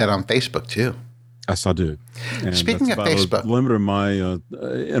you do that on Facebook too. Yes, I do. And speaking of Facebook, limited my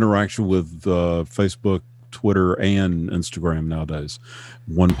interaction with Facebook, Twitter, and Instagram nowadays.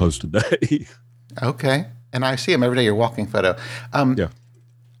 One post a day. Okay. And I see him every day, your walking photo. Yeah.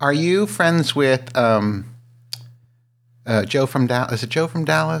 Are you friends with Joe from Dallas? Is it Joe from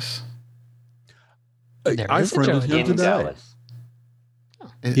Dallas? There I is a friended Joe him In today. Dallas.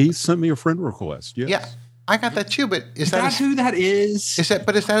 He sent me a friend request. Yes. Yeah. I got that too, but is That's that who that is. is that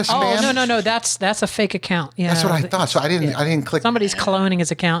a spam? Oh no, that's a fake account. Yeah, That's what I thought. So I didn't click. Somebody's cloning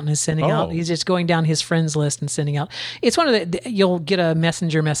his account and is sending out. Oh. He's just going down his friends list and sending out. It's one of the. You'll get a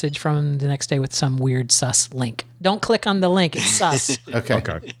messenger message from him the next day with some weird sus link. Don't click on the link. It's sus. Okay.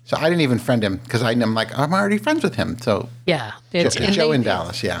 So I didn't even friend him because I'm like, I'm already friends with him. So Yeah, it's Joe in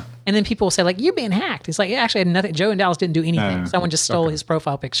Dallas. Yeah. And then people will say like, "You're being hacked." It's like it actually had nothing. Joe in Dallas didn't do anything. No. Someone just stole his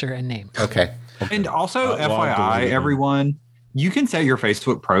profile picture and name. Okay. And also, well, I've FYI, deleted them. everyone, you can set your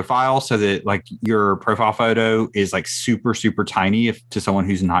Facebook profile so that like your profile photo is like super, super tiny if to someone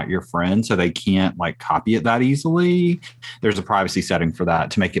who's not your friend, so they can't like copy it that easily. There's a privacy setting for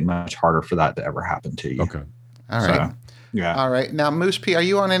that to make it much harder for that to ever happen to you. Okay. All right. So, yeah. All right. Now, Moose P, are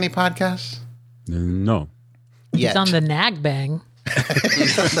you on any podcasts? No. He's on the Nag Bang.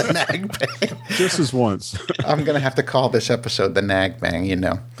 The Nag Bang. Just as once. I'm going to have to call this episode the Nag Bang, you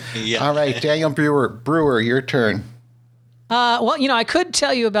know. Yeah. All right, Daniel Brewer, your turn. Well, I could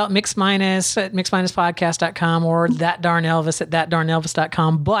tell you about Mix Minus at mixminuspodcast.com or That Darn Elvis at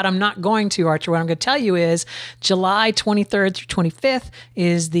thatdarnelvis.com, but I'm not going to, Archer. What I'm going to tell you is July 23rd through 25th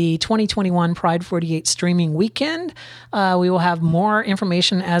is the 2021 Pride 48 streaming weekend. We will have more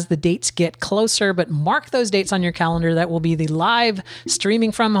information as the dates get closer, but mark those dates on your calendar. That will be the live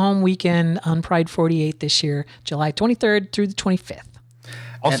streaming from home weekend on Pride 48 this year, July 23rd through the 25th.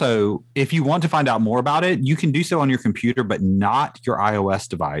 Also, if you want to find out more about it, you can do so on your computer, but not your iOS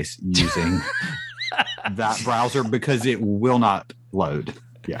device using that browser because it will not load.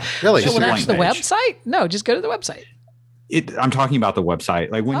 Yeah. Really? So Just a that's the blank page. website? No, just go to the website. I'm talking about the website.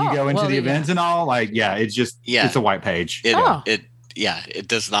 Like when you Oh, go into well, the yeah. events and all, like, yeah, it's just, Yeah. it's a white page. It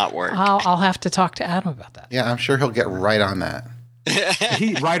does not work. I'll have to talk to Adam about that. Yeah, I'm sure he'll get right on that.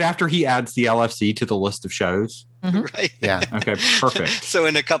 Right after he adds the LFC to the list of shows. Right. Yeah. Okay, perfect. So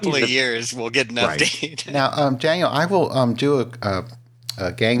in a couple of years, we'll get an Right. update. Now, Daniel, I will do a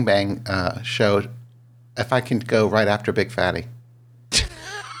gangbang show if I can go right after Big Fatty.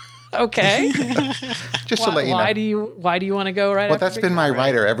 Okay. Just to let you know. Why do you want to go right Well, after that's Big been my Fatty?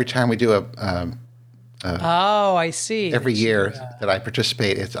 writer every time we do Oh, I see. every year that I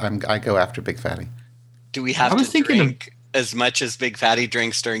participate. I go after Big Fatty. Do we have I was to thinking of- drink as much as Big Fatty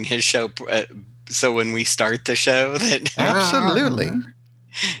drinks during his show? So when we start the show, that Absolutely.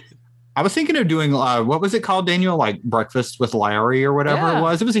 I was thinking of doing, what was it called, Daniel? Like Breakfast with Larry or whatever Yeah. it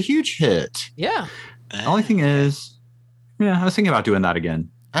was. It was a huge hit. Yeah. The only thing is, I was thinking about doing that again.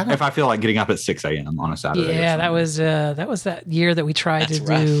 I don't If I feel like getting up at 6 a.m. on a Saturday. or Yeah, that something. was that year that we tried That's to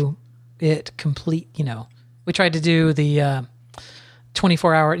do it complete, we tried to do the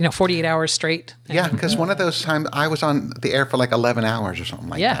 24-hour, 48 hours straight. Yeah, because one of those times I was on the air for like 11 hours or something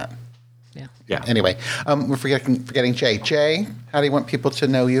like Yeah. that. Yeah. Anyway, we're forgetting Jay. Jay, how do you want people to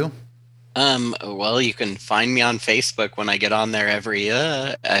know you? Well, you can find me on Facebook when I get on there every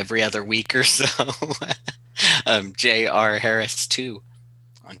other week or so. J.R. Harris 2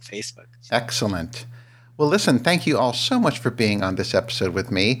 on Facebook. Excellent. Well, listen, thank you all so much for being on this episode with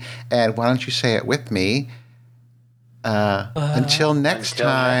me. And why don't you say it with me? Until next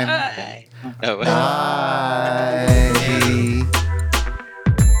time. Bye. Oh, Bye.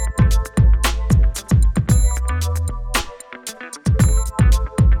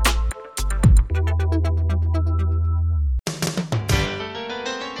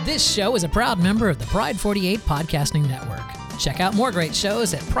 This show is a proud member of the Pride 48 Podcasting Network. Check out more great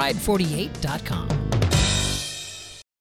shows at pride48.com.